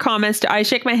send your comments to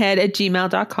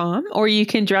ishakemyhead@gmail.com, or you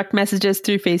can direct message us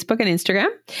through Facebook and Instagram,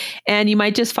 and you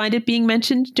might just find it being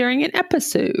mentioned during an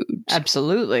episode.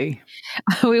 Absolutely.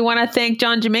 We want to thank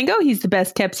John Domingo. He's the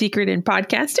best kept secret in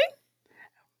podcasting.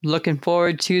 Looking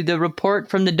forward to the report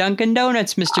from the Dunkin'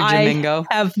 Donuts, Mr. Domingo.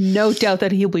 I have no doubt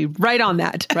that he'll be right on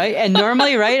that. Right? And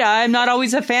normally, right, I'm not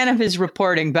always a fan of his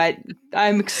reporting, but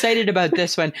I'm excited about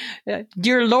this one.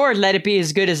 Dear Lord, let it be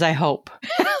as good as I hope.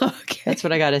 Okay. That's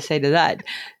what I got to say to that.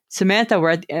 Samantha,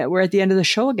 we're at the end of the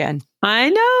show again.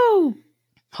 I know.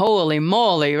 Holy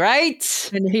moly, right?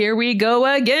 And here we go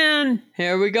again.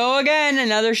 Here we go again.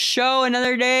 Another show,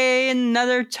 another day,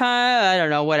 another time. I don't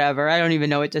know, whatever. I don't even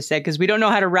know what to say because we don't know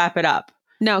how to wrap it up.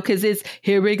 No, because it's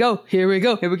here we go, here we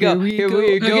go, here we go, here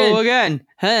we go again.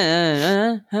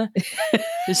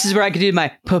 This is where I could do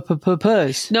my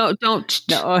puss. No, don't.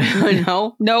 No,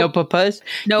 no puss.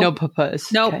 No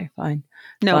puss. No. Okay, fine.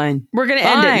 No, fine. We're going to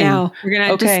end it now. We're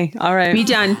going to just all right. Be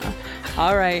done.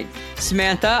 All right.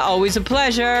 Samantha, always a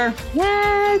pleasure.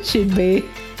 Yeah, it should be.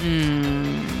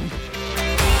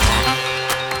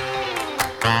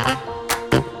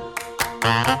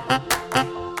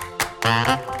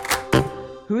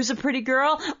 Who's a pretty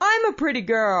girl? I'm a pretty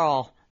girl.